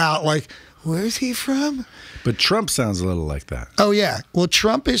come out like, where's he from? But Trump sounds a little like that. Oh, yeah. Well,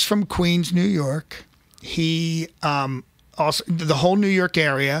 Trump is from Queens, New York. He also, the whole New York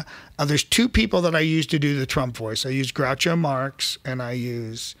area. There's two people that I use to do the Trump voice. I use Groucho Marx and I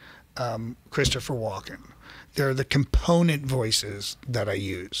use Christopher Walken. They're the component voices that I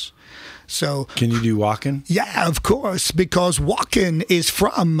use. So, can you do Walken? Yeah, of course, because Walken is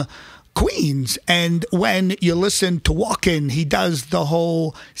from Queens, and when you listen to Walken, he does the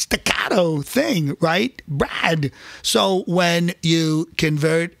whole staccato thing, right, Brad? So when you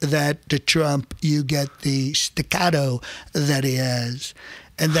convert that to Trump, you get the staccato that he has.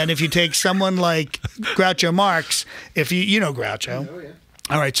 And then if you take someone like Groucho Marx, if you know Groucho. Oh, yeah.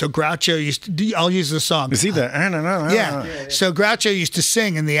 All right, so Groucho used to, I'll use the song. Is he the, I don't know. Yeah. So Groucho used to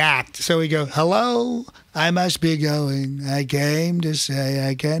sing in the act. So he'd go, hello, I must be going. I came to say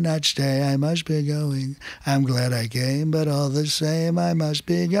I cannot stay. I must be going. I'm glad I came, but all the same, I must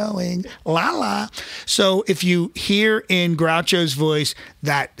be going. La la. So if you hear in Groucho's voice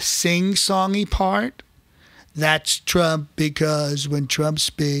that sing-songy part, that's Trump, because when Trump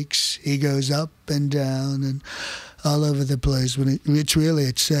speaks, he goes up and down and all over the place.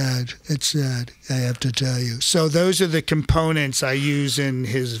 It's sad. It's sad, I have to tell you. So those are the components I use in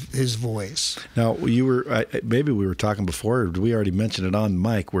his voice. Now, you were maybe we were talking before, or did we already mention it on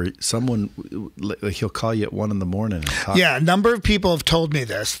mic, where someone, he'll call you at 1 a.m. and talk? Yeah, a number of people have told me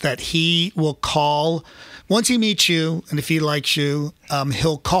this, that he will call once he meets you, and if he likes you,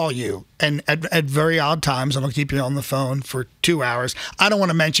 he'll call you. And at very odd times, and I'll keep you on the phone for 2 hours. I don't want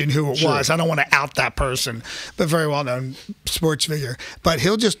to mention who it was. I don't want to out that person, but very well-known sports figure. But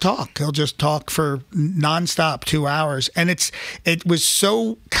he'll just talk. He'll just talk for nonstop 2 hours. And it was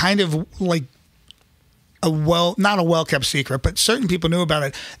so kind of like not a well-kept secret, but certain people knew about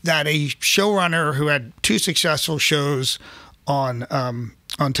it, that a showrunner who had 2 successful shows on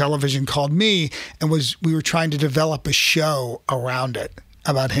television called me, and we were trying to develop a show around it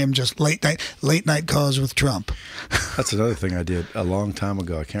about him, just late night calls with Trump. That's another thing I did a long time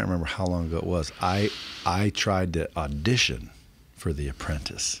ago. I can't remember how long ago it was. I tried to audition for The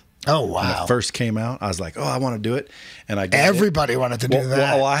Apprentice. Oh wow! When it first came out, I was like, "Oh, I want to do it," and everybody wanted to do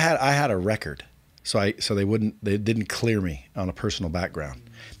that. Well, I had a record, so they didn't clear me on a personal background,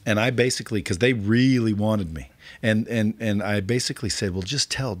 and I basically, because they really wanted me. And I basically said, well, just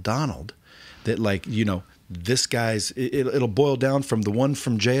tell Donald that, like, you know, this guy's, it'll boil down from the one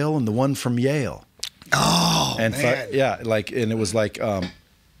from jail and the one from Yale. Oh, and man. And it was like.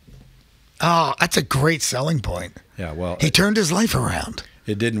 Oh, that's a great selling point. Yeah, well. He turned his life around.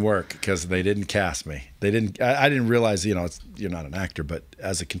 It didn't work because they didn't cast me. I didn't realize, you know, you're not an actor, but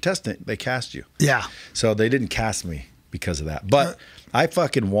as a contestant, they cast you. Yeah. So they didn't cast me because of that. But I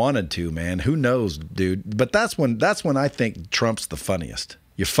fucking wanted to, man. Who knows, dude? But that's when I think Trump's the funniest.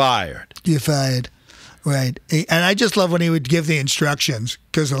 You're fired. You're fired. Right. And I just love when he would give the instructions,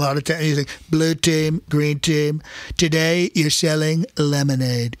 because a lot of times he's like, blue team, green team, today you're selling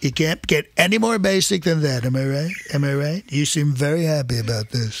lemonade. You can't get any more basic than that. Am I right? Am I right? You seem very happy about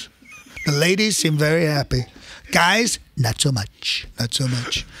this. The ladies seem very happy. Guys, not so much. Not so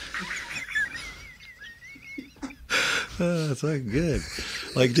much. That's like good.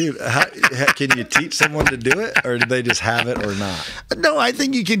 Like, dude, can you teach someone to do it, or do they just have it or not? No, I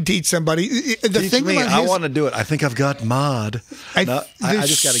think you can teach somebody. Teach me. I want to do it. I think I've got mod. I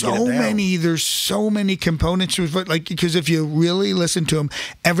just got to get it down. There's so many components to it, like, because if you really listen to him,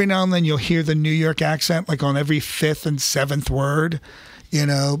 every now and then you'll hear the New York accent, like on every 5th and 7th word. You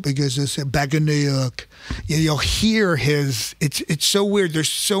know, because it's back in New York. You'll hear his. It's so weird. There's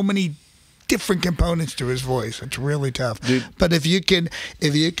so many different components to his voice. It's really tough. Dude. But if you can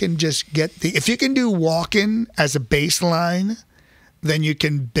just if you can do Walken as a baseline, then you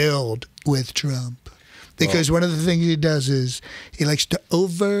can build with Trump. Because one of the things he does is he likes to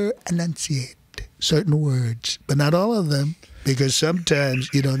over enunciate certain words, but not all of them. Because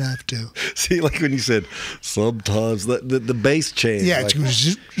sometimes you don't have to. See, like when you said sometimes, the bass change. Yeah, like,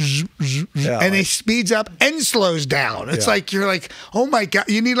 and it speeds up and slows down. It's like you're like, oh my God,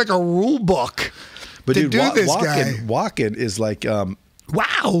 you need like a rule book to do this guy. Walken is like,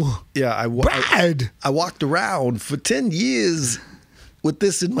 wow. Yeah, Brad. I walked around for 10 years with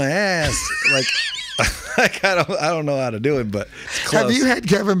this in my ass. Like, Like I don't know how to do it, but it's close. Have you had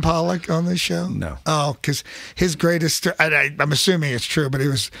Kevin Pollak on this show? No. Oh, because his greatest, I'm assuming it's true, but he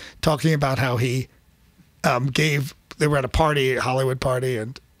was talking about how he they were at a party, a Hollywood party,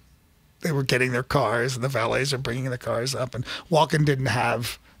 and they were getting their cars, and the valets are bringing the cars up, and Walken didn't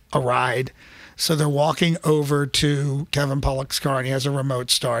have a ride. So they're walking over to Kevin Pollak's car, and he has a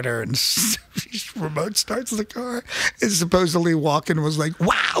remote starter, and he remote starts the car. And supposedly Walken was like,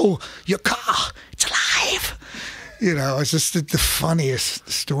 "Wow, your car, it's alive." You know, it's just the funniest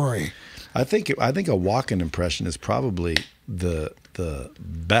story. I think a Walken impression is probably the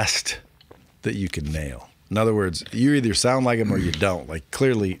best that you can nail. In other words, you either sound like him or you don't. Like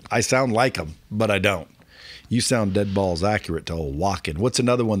clearly, I sound like him, but I don't. You sound dead balls accurate to old Walken. What's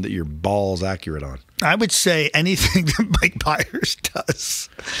another one that you're balls accurate on? I would say anything that Mike Myers does.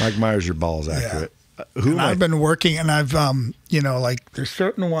 Mike Myers, your balls accurate. Yeah. I've been working, and I've like there's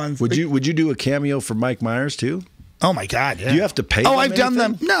certain ones. Would you do a cameo for Mike Myers too? Oh my God! Yeah. Do you have to pay? I've done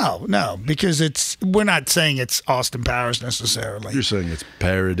them. No, because we're not saying it's Austin Powers necessarily. You're saying it's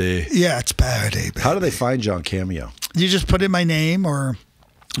parody. Yeah, it's parody. Baby. How do they find you on Cameo? You just put in my name or.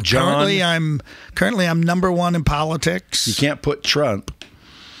 John. Currently I'm number one in politics. You can't put Trump.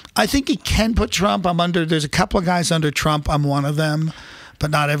 I think you can put Trump. There's a couple of guys under Trump. I'm one of them, but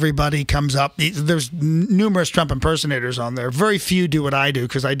not everybody comes up. There's numerous Trump impersonators on there. Very few do what I do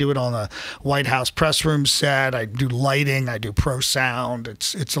because I do it on a White House press room set. I do lighting. I do pro sound.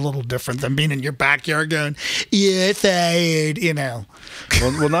 It's a little different than being in your backyard going, "You're fired," you know.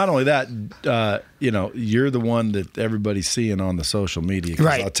 Well, not only that, you're the one that everybody's seeing on the social media.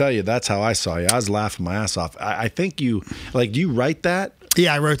 Right. I'll tell you, that's how I saw you. I was laughing my ass off. I think do you write that?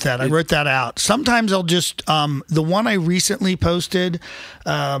 Yeah, I wrote that. I wrote that out. Sometimes I'll just the one I recently posted.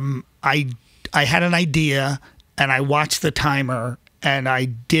 I had an idea and I watched the timer and I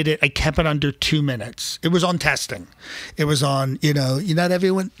did it. I kept it under 2 minutes. It was on testing. It was on not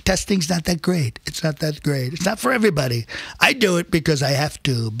everyone. Testing's not that great. It's not that great. It's not for everybody. I do it because I have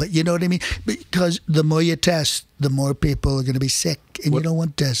to. But you know what I mean? Because the more you test, the more people are going to be sick, and you don't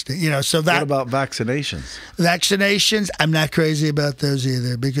want testing. So that. What about vaccinations? Vaccinations, I'm not crazy about those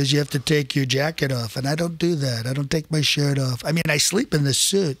either because you have to take your jacket off, and I don't do that. I don't take my shirt off. I mean, I sleep in the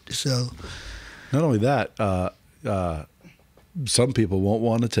suit, so. Not only that, some people won't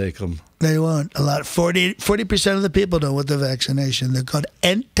want to take them. They won't. 40% of the people don't want the vaccination. They're called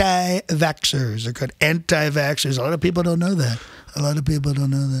anti-vaxxers. They're called anti-vaxxers. A lot of people don't know that.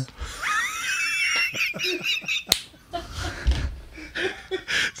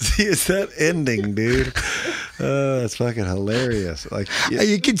 See, it's that ending, dude. It's fucking hilarious.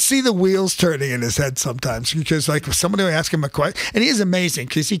 You can see the wheels turning in his head sometimes because, somebody will ask him a question, and he is amazing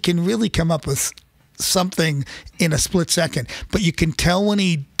because he can really come up with something in a split second. But you can tell when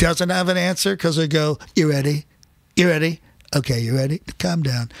he doesn't have an answer because they go, "You ready? You ready? Okay, you ready? Calm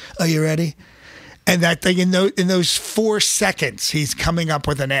down. Oh, you ready?" And that thing in those 4 seconds, he's coming up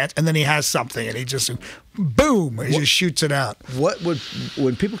with an answer, and then he has something, and he just boom, he just shoots it out.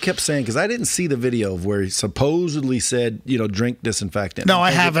 When people kept saying, because I didn't see the video of where he supposedly said, drink disinfectant. No, I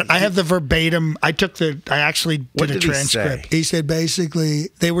haven't. I have the verbatim. I actually did a transcript. He said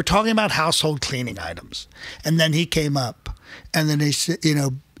basically they were talking about household cleaning items, and then he came up, and then they said,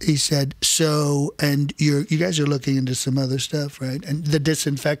 he said, so, and you guys are looking into some other stuff, right? And the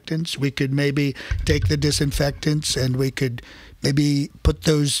disinfectants, we could maybe take the disinfectants and we could maybe put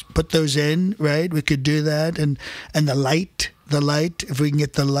those in, right? We could do that. And the light, if we can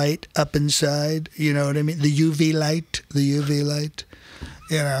get the light up inside, you know what I mean? The UV light.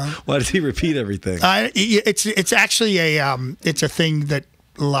 Why does he repeat everything? It's actually it's a thing that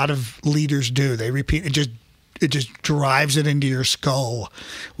a lot of leaders do. They repeat it. It just drives it into your skull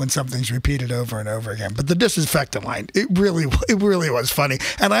when something's repeated over and over again. But the disinfectant line, it really was funny.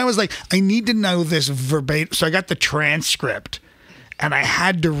 And I was like, I need to know this verbatim. So I got the transcript and I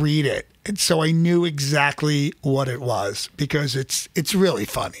had to read it. And so I knew exactly what it was because it's really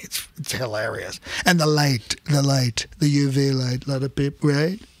funny. It's hilarious. And the light, the UV light, a lot of people,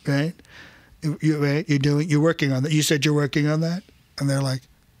 right? You're working on that. You said you're working on that? And they're like,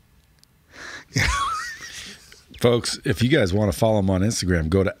 Folks, if you guys want to follow him on Instagram,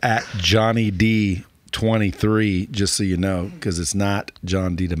 go to @JohnnyD23, just so you know, because it's not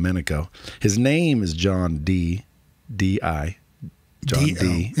John D. Domenico. His name is John D. D.I. John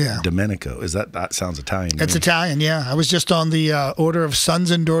D. Domenico. That sounds Italian? It's Italian, yeah. I was just on the Order of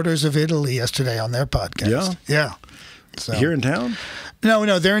Sons and Daughters of Italy yesterday on their podcast. Yeah? Yeah. So Here in town?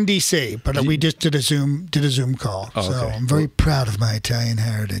 No, they're in D.C., but we just did a Zoom call. Oh, so okay. I'm very proud of my Italian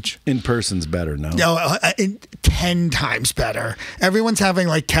heritage. In person's better, no? No, 10 times better. Everyone's having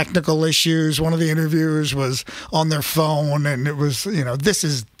like technical issues. One of the interviewers was on their phone, and it was, this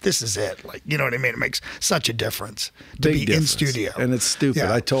is it. Like, you know what I mean? It makes such a difference to Big be difference. in studio. And it's stupid.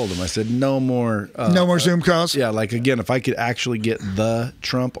 Yeah. I told him, I said, no more. No more Zoom calls? Yeah, like, again, if I could actually get the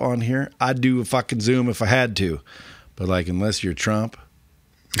Trump on here, I'd do a fucking Zoom if I had to. But, like, unless you're Trump,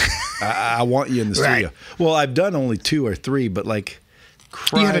 I want you in the studio. Right. Well, I've done only 2 or 3, but, like,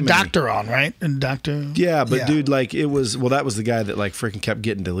 You had a criminy. doctor on, right? And doctor. Yeah, but dude, like, that was the guy that, like, freaking kept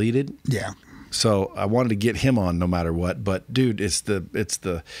getting deleted. Yeah. So I wanted to get him on no matter what. But, dude, it's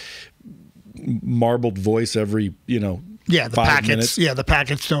the marbled voice every, Yeah, the 5 packets. minutes. Yeah, the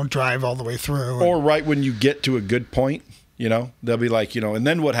packets don't drive all the way through. Or right when you get to a good point, they'll be like, and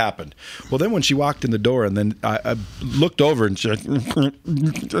then what happened? Well, then when she walked in the door, and then I looked over and she, and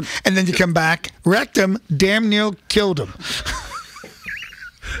then you come back, wrecked him, damn near killed him.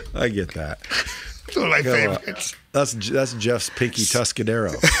 I get that. It's one of my favorites. That's Jeff's Pinky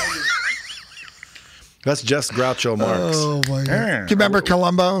Tuscadero. That's Jeff's Groucho Marx. Oh, my God. Do you remember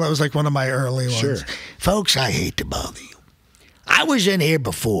Columbo? That was like one of my early ones. Sure. Folks, I hate to bother you. I was in here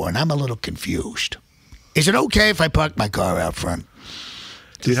before, and I'm a little confused. Is it okay if I park my car out front?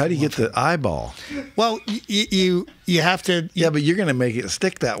 Dude, how do you get the eyeball? Well, you have to. Yeah, but you're going to make it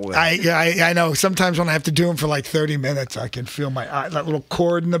stick that way. I know. Sometimes when I have to do them for like 30 minutes, I can feel my eye, that little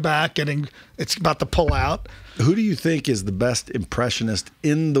cord in the back it's about to pull out. Who do you think is the best impressionist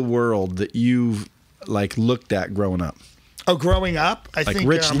in the world that you've like looked at growing up? Oh, growing up, I Like think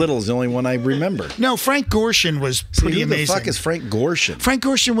Rich Little's the only one I remember. No, Frank Gorshin was pretty who amazing. the fuck is Frank Gorshin? Frank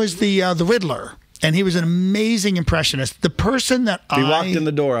Gorshin was the Riddler, and he was an amazing impressionist. The person that If he walked in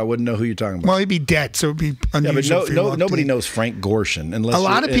the door, I wouldn't know who you're talking about. Well, he'd be dead, so it'd be unusual. Yeah, if he but walked nobody in. knows Frank Gorshin unless A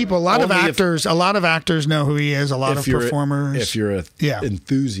lot of people, a lot of actors know who he is. A lot of performers. If you're a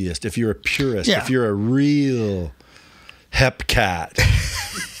enthusiast, if you're a purist, Yeah. if you're a real hep cat.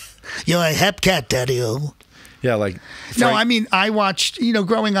 You're a hep cat, Daddy-o. Yeah, like No, Frank- I mean, I watched,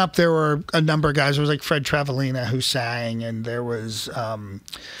 growing up, there were a number of guys. There was like Fred Travellina who sang, and there was...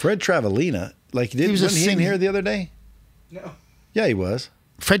 Fred Travellina. Like, wasn't he in here the other day? No. Yeah, he was.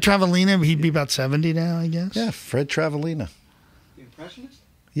 Fred Travellina, he'd be about 70 now, I guess. Yeah, Fred Travellina. The impressionist?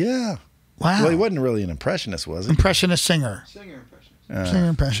 Yeah. Wow. Well, he wasn't really an impressionist, was he? Impressionist singer. Singer impressionist. Singer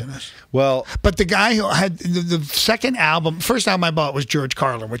impressionist. Well, But the guy who had the second album, first album I bought was George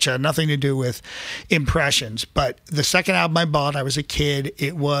Carlin, which had nothing to do with impressions. But the second album I bought, I was a kid.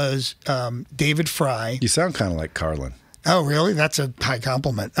 It was David Fry. you sound kind of like Carlin. Oh, really? That's a high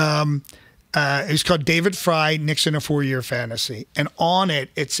compliment. It was called David Fry, Nixon, a 4-Year Fantasy. And on it,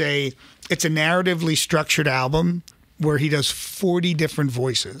 it's a narratively structured album where he does 40 different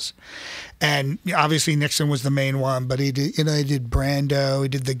voices. And obviously Nixon was the main one, but he did Brando, he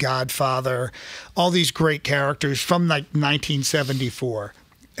did The Godfather, all these great characters from like 1974.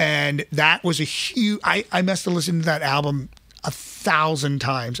 And that was a huge, I must have listened to that album 1,000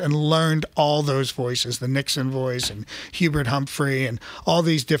 times and learned all those voices, the Nixon voice and Hubert Humphrey and all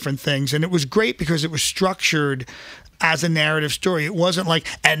these different things. And it was great because it was structured as a narrative story. It wasn't like,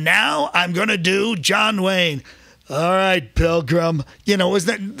 and now I'm going to do John Wayne. All right, Pilgrim. It was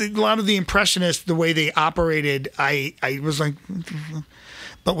that a lot of the impressionists, the way they operated, I was like,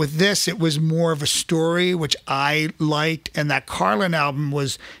 but with this, it was more of a story, which I liked. And that Carlin album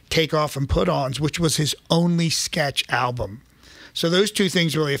was Take Off and Put Ons, which was his only sketch album. So those two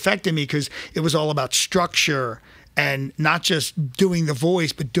things really affected me because it was all about structure and not just doing the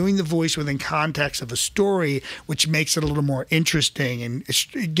voice, but doing the voice within context of a story, which makes it a little more interesting and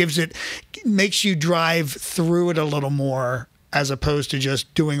it makes you drive through it a little more as opposed to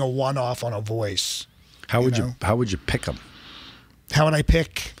just doing a one-off on a voice. How would you pick them? How would I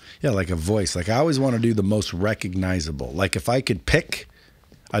pick? Yeah, like a voice. Like I always want to do the most recognizable. Like if I could pick,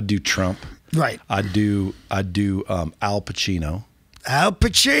 I'd do Trump. Right. I'd do Al Pacino. Al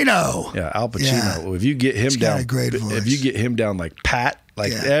Pacino. Yeah, Al Pacino. Yeah. If you get him He's got down, a great voice. if you get him down like Pat,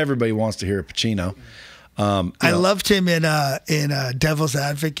 like Yeah. everybody wants to hear Pacino. I loved him in Devil's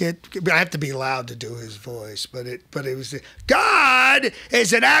Advocate. I have to be loud to do his voice, but it was God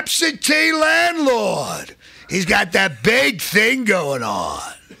is an absentee landlord. He's got that big thing going on.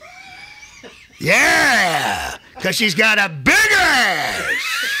 Yeah, because she's got a big ass.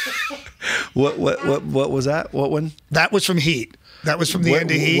 What was that? What one? That was from Heat. That was from the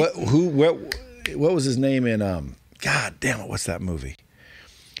end of Heat. What was his name in God damn it, what's that movie?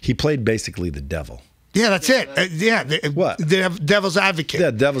 He played basically the devil. Yeah, that's it. What? Devil's Advocate.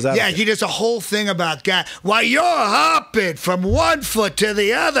 Yeah, Devil's Advocate. Yeah, he does a whole thing about guy. Why, you're hopping from one foot to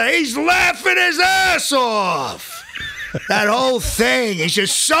the other. He's laughing his ass off. That whole thing is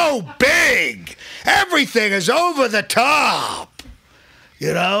just so big. Everything is over the top.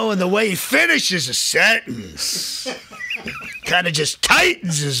 You know, and the way he finishes a sentence kind of just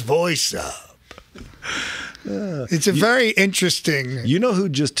tightens his voice up. It's a very interesting. You know who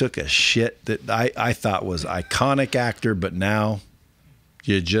just took a shit that I thought was iconic actor, but now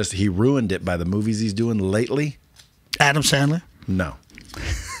he ruined it by the movies he's doing lately? Adam Sandler? No.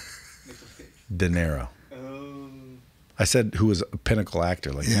 De Niro. I said who was a pinnacle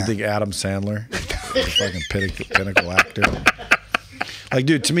actor. Like, you think Adam Sandler is a fucking pinnacle actor? Like,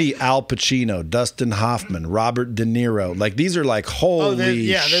 dude, to me, Al Pacino, Dustin Hoffman, Robert De Niro, like, these are like,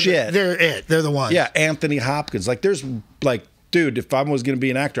 holy shit. They're it. They're the ones. Yeah, Anthony Hopkins. Like, there's, like, dude, if I was going to be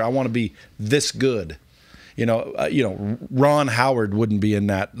an actor, I want to be this good. You know, Ron Howard wouldn't be in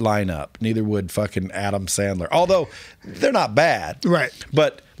that lineup. Neither would fucking Adam Sandler. Although, they're not bad. Right.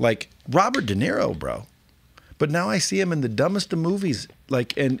 But, like, Robert De Niro, bro. But now I see him in the dumbest of movies.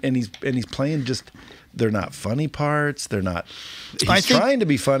 Like, and he's playing just... They're not funny parts. They're not. He's trying to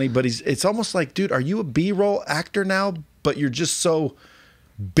be funny, but it's almost like, dude, are you a B-roll actor now? But you're just so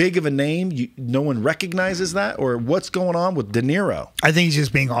big of a name, no one recognizes that, or what's going on with De Niro? I think he's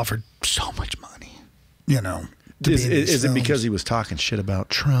just being offered so much money. You know, is it because he was talking shit about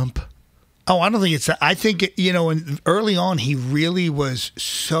Trump? Oh, I don't think it's that. I think early on he really was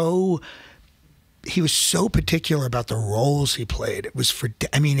so. He was so particular about the roles he played. It was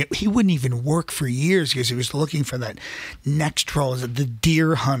he wouldn't even work for years because he was looking for that next role, the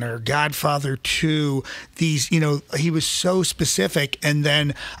Deer Hunter, Godfather 2, these, he was so specific. And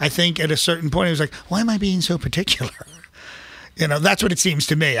then I think at a certain point he was like, why am I being so particular? That's what it seems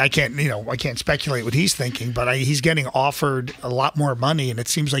to me. I can't speculate what he's thinking, but he's getting offered a lot more money, and it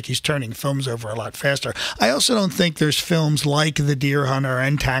seems like he's turning films over a lot faster. I also don't think there's films like The Deer Hunter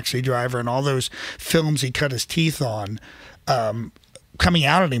and Taxi Driver and all those films he cut his teeth on coming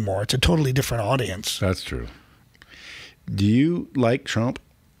out anymore. It's a totally different audience. That's true. Do you like Trump?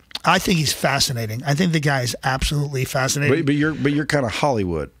 I think he's fascinating. I think the guy is absolutely fascinating. But you're kind of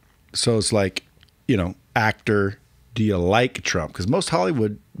Hollywood, so it's like, actor. Do you like Trump? Because most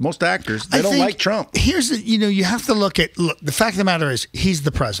actors, they don't like Trump. Here's you have to look, the fact of the matter is he's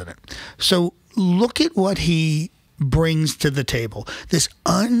the president. So look at what he brings to the table. This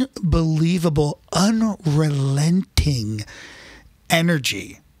unbelievable, unrelenting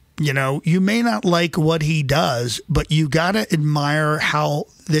energy. You may not like what he does, but you got to admire how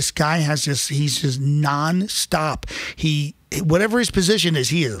this guy he's just nonstop. Whatever his position is,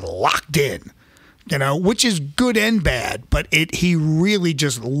 he is locked in. Which is good and bad, but he really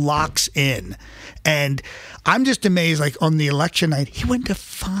just locks in. And I'm just amazed, like on the election night, he went to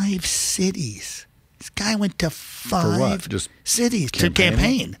 5 cities. This guy went to 5 For what? Just cities to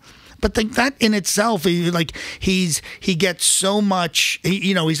campaign. But that in itself, he gets so much.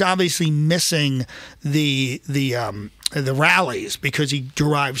 He's obviously missing the rallies because he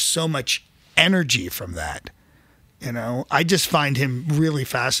derives so much energy from that. I just find him really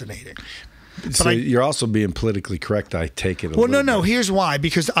fascinating. So you're also being politically correct, I take it. No. Here's why.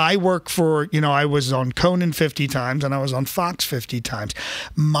 Because I work for, I was on Conan 50 times and I was on Fox 50 times.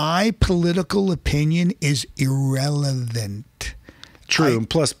 My political opinion is irrelevant. True. And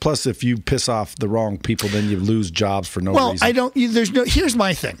plus, if you piss off the wrong people, then you lose jobs for no reason. Well, here's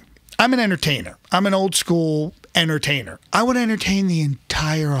my thing. I'm an entertainer. I'm an old school entertainer. I would entertain the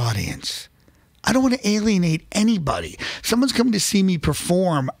entire audience. I don't want to alienate anybody. If someone's coming to see me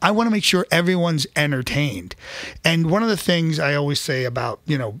perform, I want to make sure everyone's entertained. And one of the things I always say about,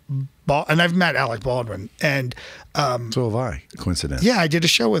 and I've met Alec Baldwin. And so have I, coincidence. Yeah, I did a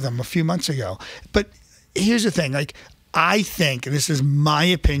show with him a few months ago. But here's the thing. I think, and this is my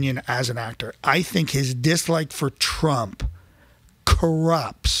opinion as an actor, I think his dislike for Trump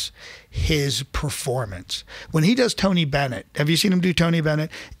corrupts his performance. When he does Tony Bennett, have you seen him do Tony Bennett?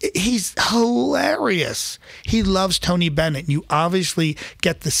 He's hilarious. He loves Tony Bennett. You obviously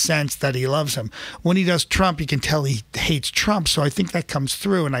get the sense that he loves him. When he does Trump, you can tell he hates Trump. So I think that comes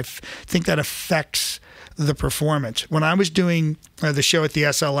through, and I think that affects the performance. When I was doing the show at the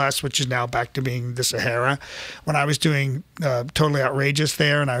SLS, which is now back to being the Sahara, when I was doing Totally Outrageous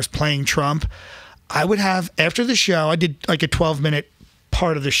there and I was playing Trump, I would have, after the show, I did like a 12-minute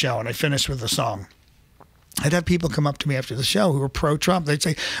part of the show and I finished with a song. I'd have people come up to me after the show who were pro-Trump. They'd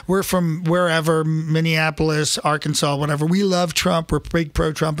say, we're from wherever, Minneapolis, Arkansas, whatever. We love Trump. We're big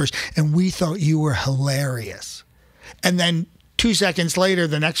pro-Trumpers. And we thought you were hilarious. And then 2 seconds later,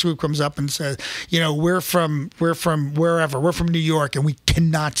 the next group comes up and says, we're from wherever, we're from New York, and we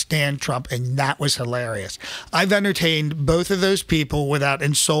cannot stand Trump, and that was hilarious. I've entertained both of those people without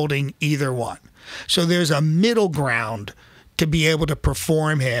insulting either one. So there's a middle ground to be able to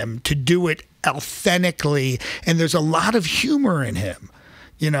perform him, to do it authentically, and there's a lot of humor in him.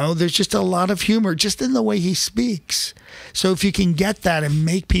 There's just a lot of humor just in the way he speaks. So if you can get that and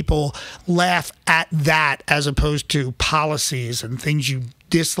make people laugh at that as opposed to policies and things you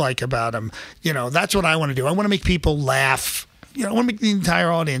dislike about him, that's what I want to do. I want to make people laugh. I want to make the entire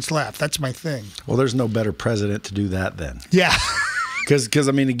audience laugh. That's my thing. Well, there's no better president to do that then. Yeah. Because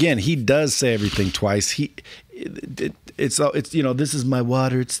I mean, again, he does say everything twice. It's this is my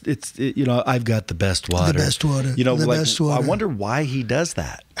water. I've got the best water. The best water. Best water. I wonder why he does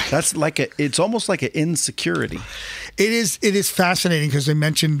that. That's it's almost like an insecurity. It is fascinating because I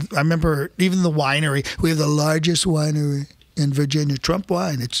remember even the winery. We have the largest winery in Virginia, Trump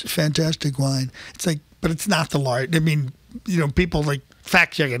wine. It's fantastic wine. It's but it's not the large. I mean, people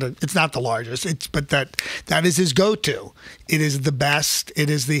fact check it. It's not the largest. But that is his go-to. It is the best.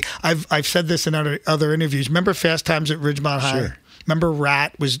 It is the. I've said this in other interviews. Remember Fast Times at Ridgemont High? Sure. Remember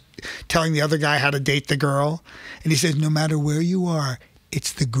Rat was telling the other guy how to date the girl, and he says, no matter where you are,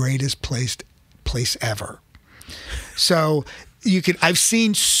 it's the greatest place ever. So I've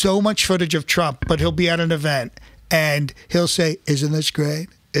seen so much footage of Trump, but he'll be at an event and he'll say, "Isn't this great?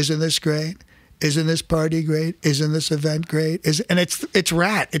 Isn't this great? Isn't this party great? Isn't this event great?" And it's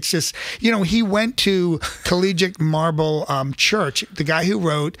Rat. It's just, he went to Collegiate Marble Church, the guy who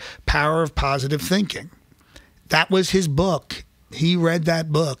wrote Power of Positive Thinking. That was his book. He read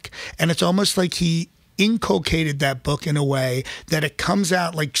that book. And it's almost like he inculcated that book in a way that it comes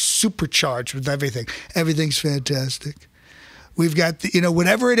out like supercharged with everything. Everything's fantastic. We've got,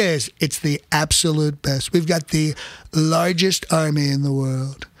 whatever it is, it's the absolute best. We've got the largest army in the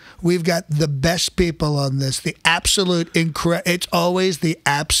world. We've got the best people on this, the absolute it's always the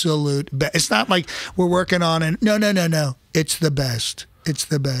absolute best. It's not like we're working on it. No. It's the best. It's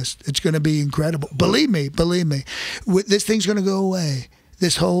the best. It's going to be incredible. Believe me. This thing's going to go away.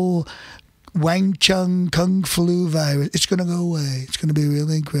 This whole Wang Chung Kung Flu virus, it's going to go away. It's going to be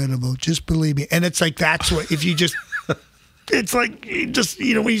really incredible. Just believe me. And it's like, that's what, if you just, it's like,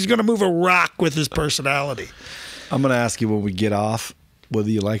 he's going to move a rock with his personality. I'm going to ask you when we get off whether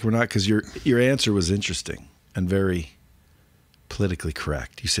you like him or not, because your answer was interesting and very politically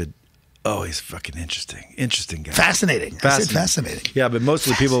correct. You said, "Oh, he's fucking interesting guy, fascinating." I said fascinating. Yeah, but most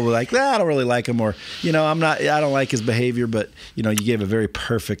of the people were like, "I don't really like him," or I don't like his behavior. But you gave a very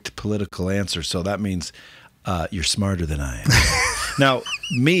perfect political answer, so that means you're smarter than I am. Now,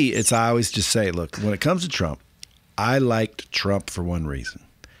 I always just say, look, when it comes to Trump, I liked Trump for one reason: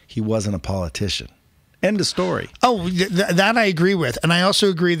 he wasn't a politician. End of story. Oh, that I agree with. And I also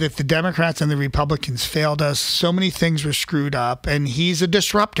agree that the Democrats and the Republicans failed us. So many things were screwed up, and he's a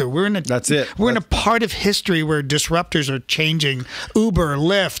disruptor. That's it. We're in a part of history where disruptors are changing. Uber,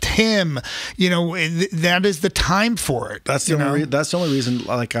 Lyft, him. That is the time for it. That's the only reason.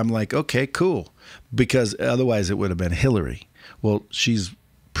 I'm like, okay, cool, because otherwise it would have been Hillary. Well, she's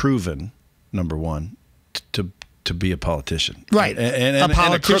proven, number one, to be a politician. Right. And a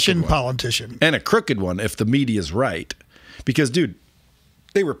politician. And a crooked one if the media's right. Because, dude,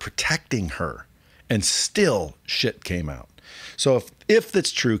 they were protecting her and still shit came out. So if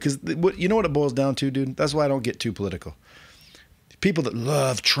that's true, because you know what it boils down to, dude? That's why I don't get too political. People that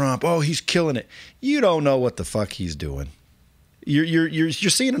love Trump, oh, he's killing it. You don't know what the fuck he's doing. You're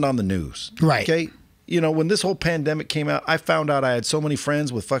seeing it on the news. Right. Okay? When this whole pandemic came out, I found out I had so many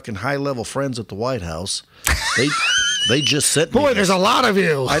friends with fucking high-level friends at the White House. They just sent me. Boy, there's a lot of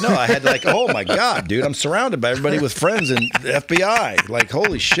you. I know. I had oh my God, dude, I'm surrounded by everybody with friends in the FBI. Like,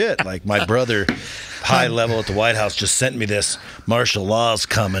 holy shit. Like, my brother, high level at the White House, just sent me this. Martial law's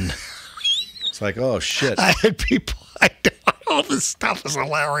coming. It's like, oh, shit. I had people. All this stuff is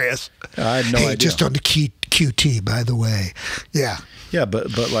hilarious. I had no idea. Just on the QT, by the way. Yeah. Yeah, but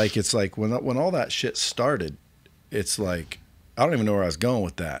it's like when all that shit started, it's like, I don't even know where I was going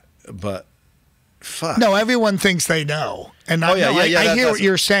with that, but fuck. No, everyone thinks they know. And I hear what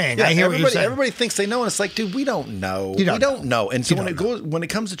you're saying. Yeah, I hear what you're saying. Everybody thinks they know, and it's like, dude, we don't know. We don't know. And so when it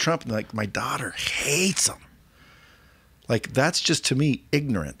comes to Trump, like, my daughter hates him. Like, that's just, to me,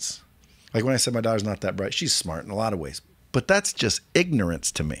 ignorance. Like, when I said my daughter's not that bright, she's smart in a lot of ways, but that's just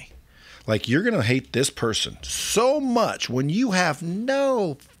ignorance to me. Like, you're going to hate this person so much when you have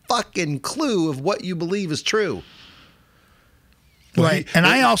no fucking clue of what you believe is true. Right. And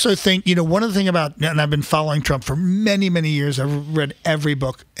I also think, one of the things about, and I've been following Trump for many, many years. I've read every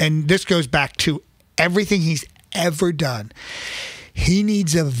book. And this goes back to everything he's ever done. He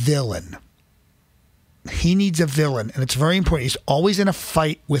needs a villain. He needs a villain, and it's very important. He's always in a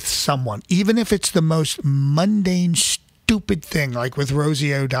fight with someone, even if it's the most mundane, stupid thing, like with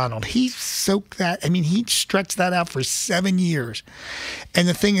Rosie O'Donnell. He soaked that. I mean, he stretched that out for 7 years. And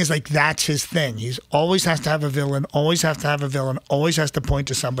the thing is, like, that's his thing. He's always has to have a villain, always has to have a villain, always has to point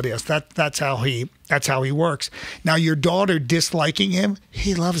to somebody else. That's how he works. Now, your daughter disliking him,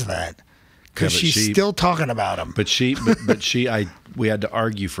 he loves that. Because she's still talking about him. We had to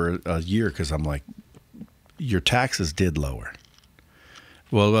argue for a year because I'm like, your taxes did lower.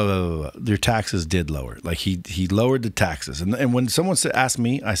 Well, your taxes did lower. Like he lowered the taxes. And when someone asked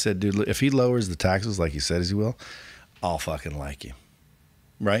me, I said, dude, if he lowers the taxes like he says he will, I'll fucking like him.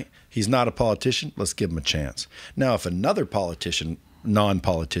 Right? He's not a politician. Let's give him a chance. Now, if another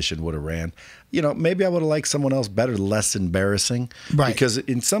non-politician would have ran, maybe I would have liked someone else better, less embarrassing. Right. Because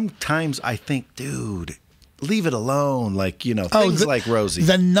in some times I think, dude, leave it alone. Like, things like Rosie.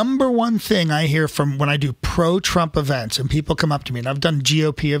 The number one thing I hear from when I do pro-Trump events and people come up to me, and I've done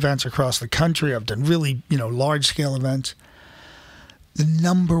GOP events across the country. I've done really, large-scale events. The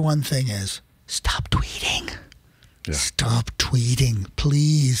number one thing is stop tweeting. Yeah. Stop tweeting,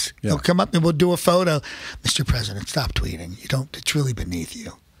 please. Yeah. They'll come up and we'll do a photo. Mr. President, stop tweeting. It's really beneath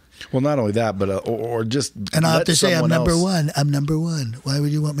you. Well, not only that, but or just. And I have to say, I'm number else. one. I'm number one. Why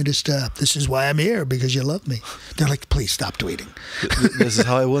would you want me to stop? This is why I'm here, because you love me. They're like, please stop tweeting. This is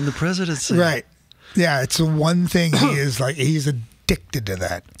how I won the presidency. Right. Yeah, it's the one thing he's addicted to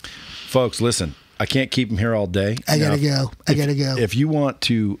that. Folks, listen, I can't keep him here all day. I gotta go. If you want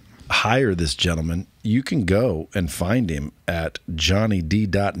to hire this gentleman, you can go and find him at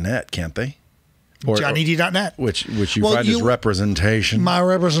johnnyd.net, can't they? JohnnyD.net. Which you find his representation. My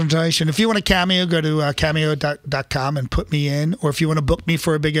representation. If you want a cameo, go to cameo.com and put me in. Or if you want to book me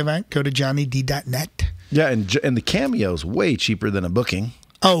for a big event, go to JohnnyD.net. Yeah, and the cameo's way cheaper than a booking.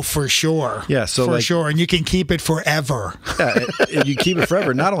 Oh, for sure. Yeah, so for sure. And you can keep it forever. Yeah, you keep it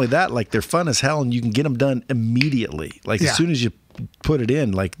forever. Not only that, like, they're fun as hell, and you can get them done immediately. Like, as soon as you put it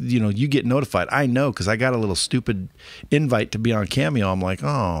in, like, you get notified. I know, because I got a little stupid invite to be on Cameo. I'm like,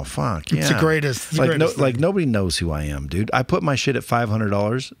 oh, fuck, yeah. It's the greatest. Like nobody knows who I am, dude. I put my shit at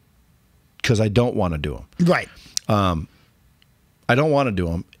 $500 because I don't want to do them. Right. I don't want to do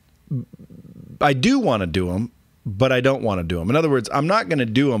them. I do want to do them, but I don't want to do them. In other words, I'm not going to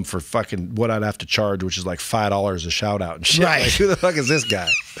do them for fucking what I'd have to charge, which is like $5 a shout out and shit. Right. Like, who the fuck is this guy?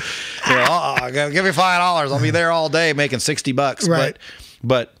 Give me $5. I'll be there all day making $60. Right.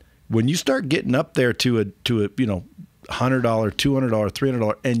 But when you start getting up there to a $100, $200,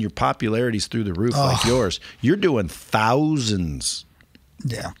 $300, and your popularity's through the roof like yours, you're doing thousands.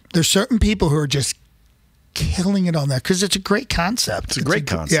 Yeah. There's certain people who are just killing it on that because it's a great concept. It's a great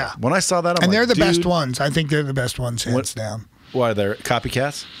concept. Yeah. When I saw that, they're the best ones. I think they're the best ones, hands down. Why, they're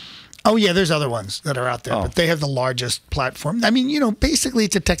copycats? Oh, yeah, there's other ones that are out there, but they have the largest platform. I mean, basically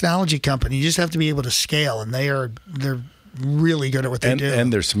it's a technology company. You just have to be able to scale, and they're really good at what they do.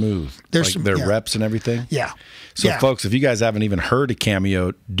 And they're smooth. Their reps and everything. Yeah. So, folks, if you guys haven't even heard of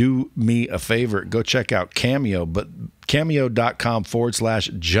Cameo, do me a favor. Go check out Cameo, but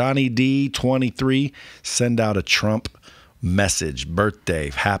cameo.com/JohnnyD23. Send out a Trump message, birthday,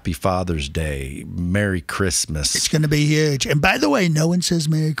 happy Father's Day, Merry Christmas. It's going to be huge. And by the way, no one says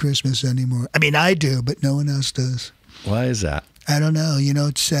Merry Christmas anymore. I mean, I do, but no one else does. Why is that? I don't know.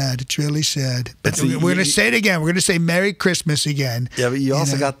 It's sad. It's really sad. But we're going to say it again. We're going to say Merry Christmas again. Yeah, but you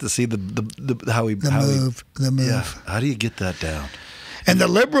also got to see the move. Yeah. How do you get that down? And the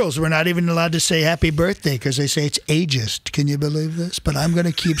liberals were not even allowed to say happy birthday because they say it's ageist. Can you believe this? But I'm going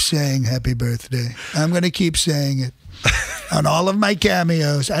to keep saying happy birthday. I'm going to keep saying it. On all of my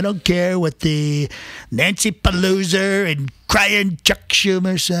cameos. I don't care what the Nancy Pelosi and crying Chuck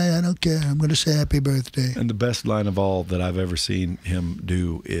Schumer say. I don't care. I'm going to say happy birthday. And the best line of all that I've ever seen him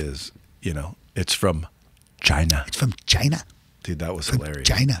do is, it's from China. It's from China. Dude, that was hilarious.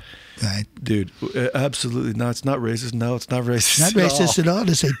 China. Right. Dude, absolutely. No, it's not racist. No, it's not racist. Not racist at all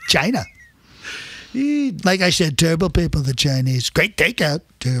to say China. Like I said, terrible people, the Chinese. Great takeout.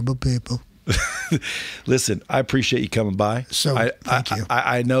 Terrible people. Listen, I appreciate you coming by. So thank you.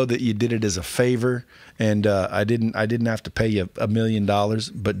 I know that you did it as a favor, and I didn't have to pay you $1 million,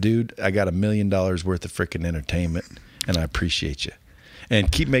 but dude, I got $1 million worth of freaking entertainment, and I appreciate you. And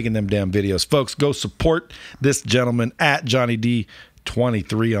keep making them damn videos, folks. Go support this gentleman at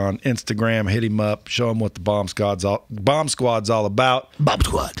JohnnyD23 on Instagram. Hit him up. Show him what the Bomb Squad's all about. Bomb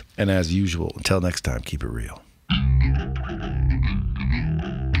Squad. And as usual, until next time, keep it real.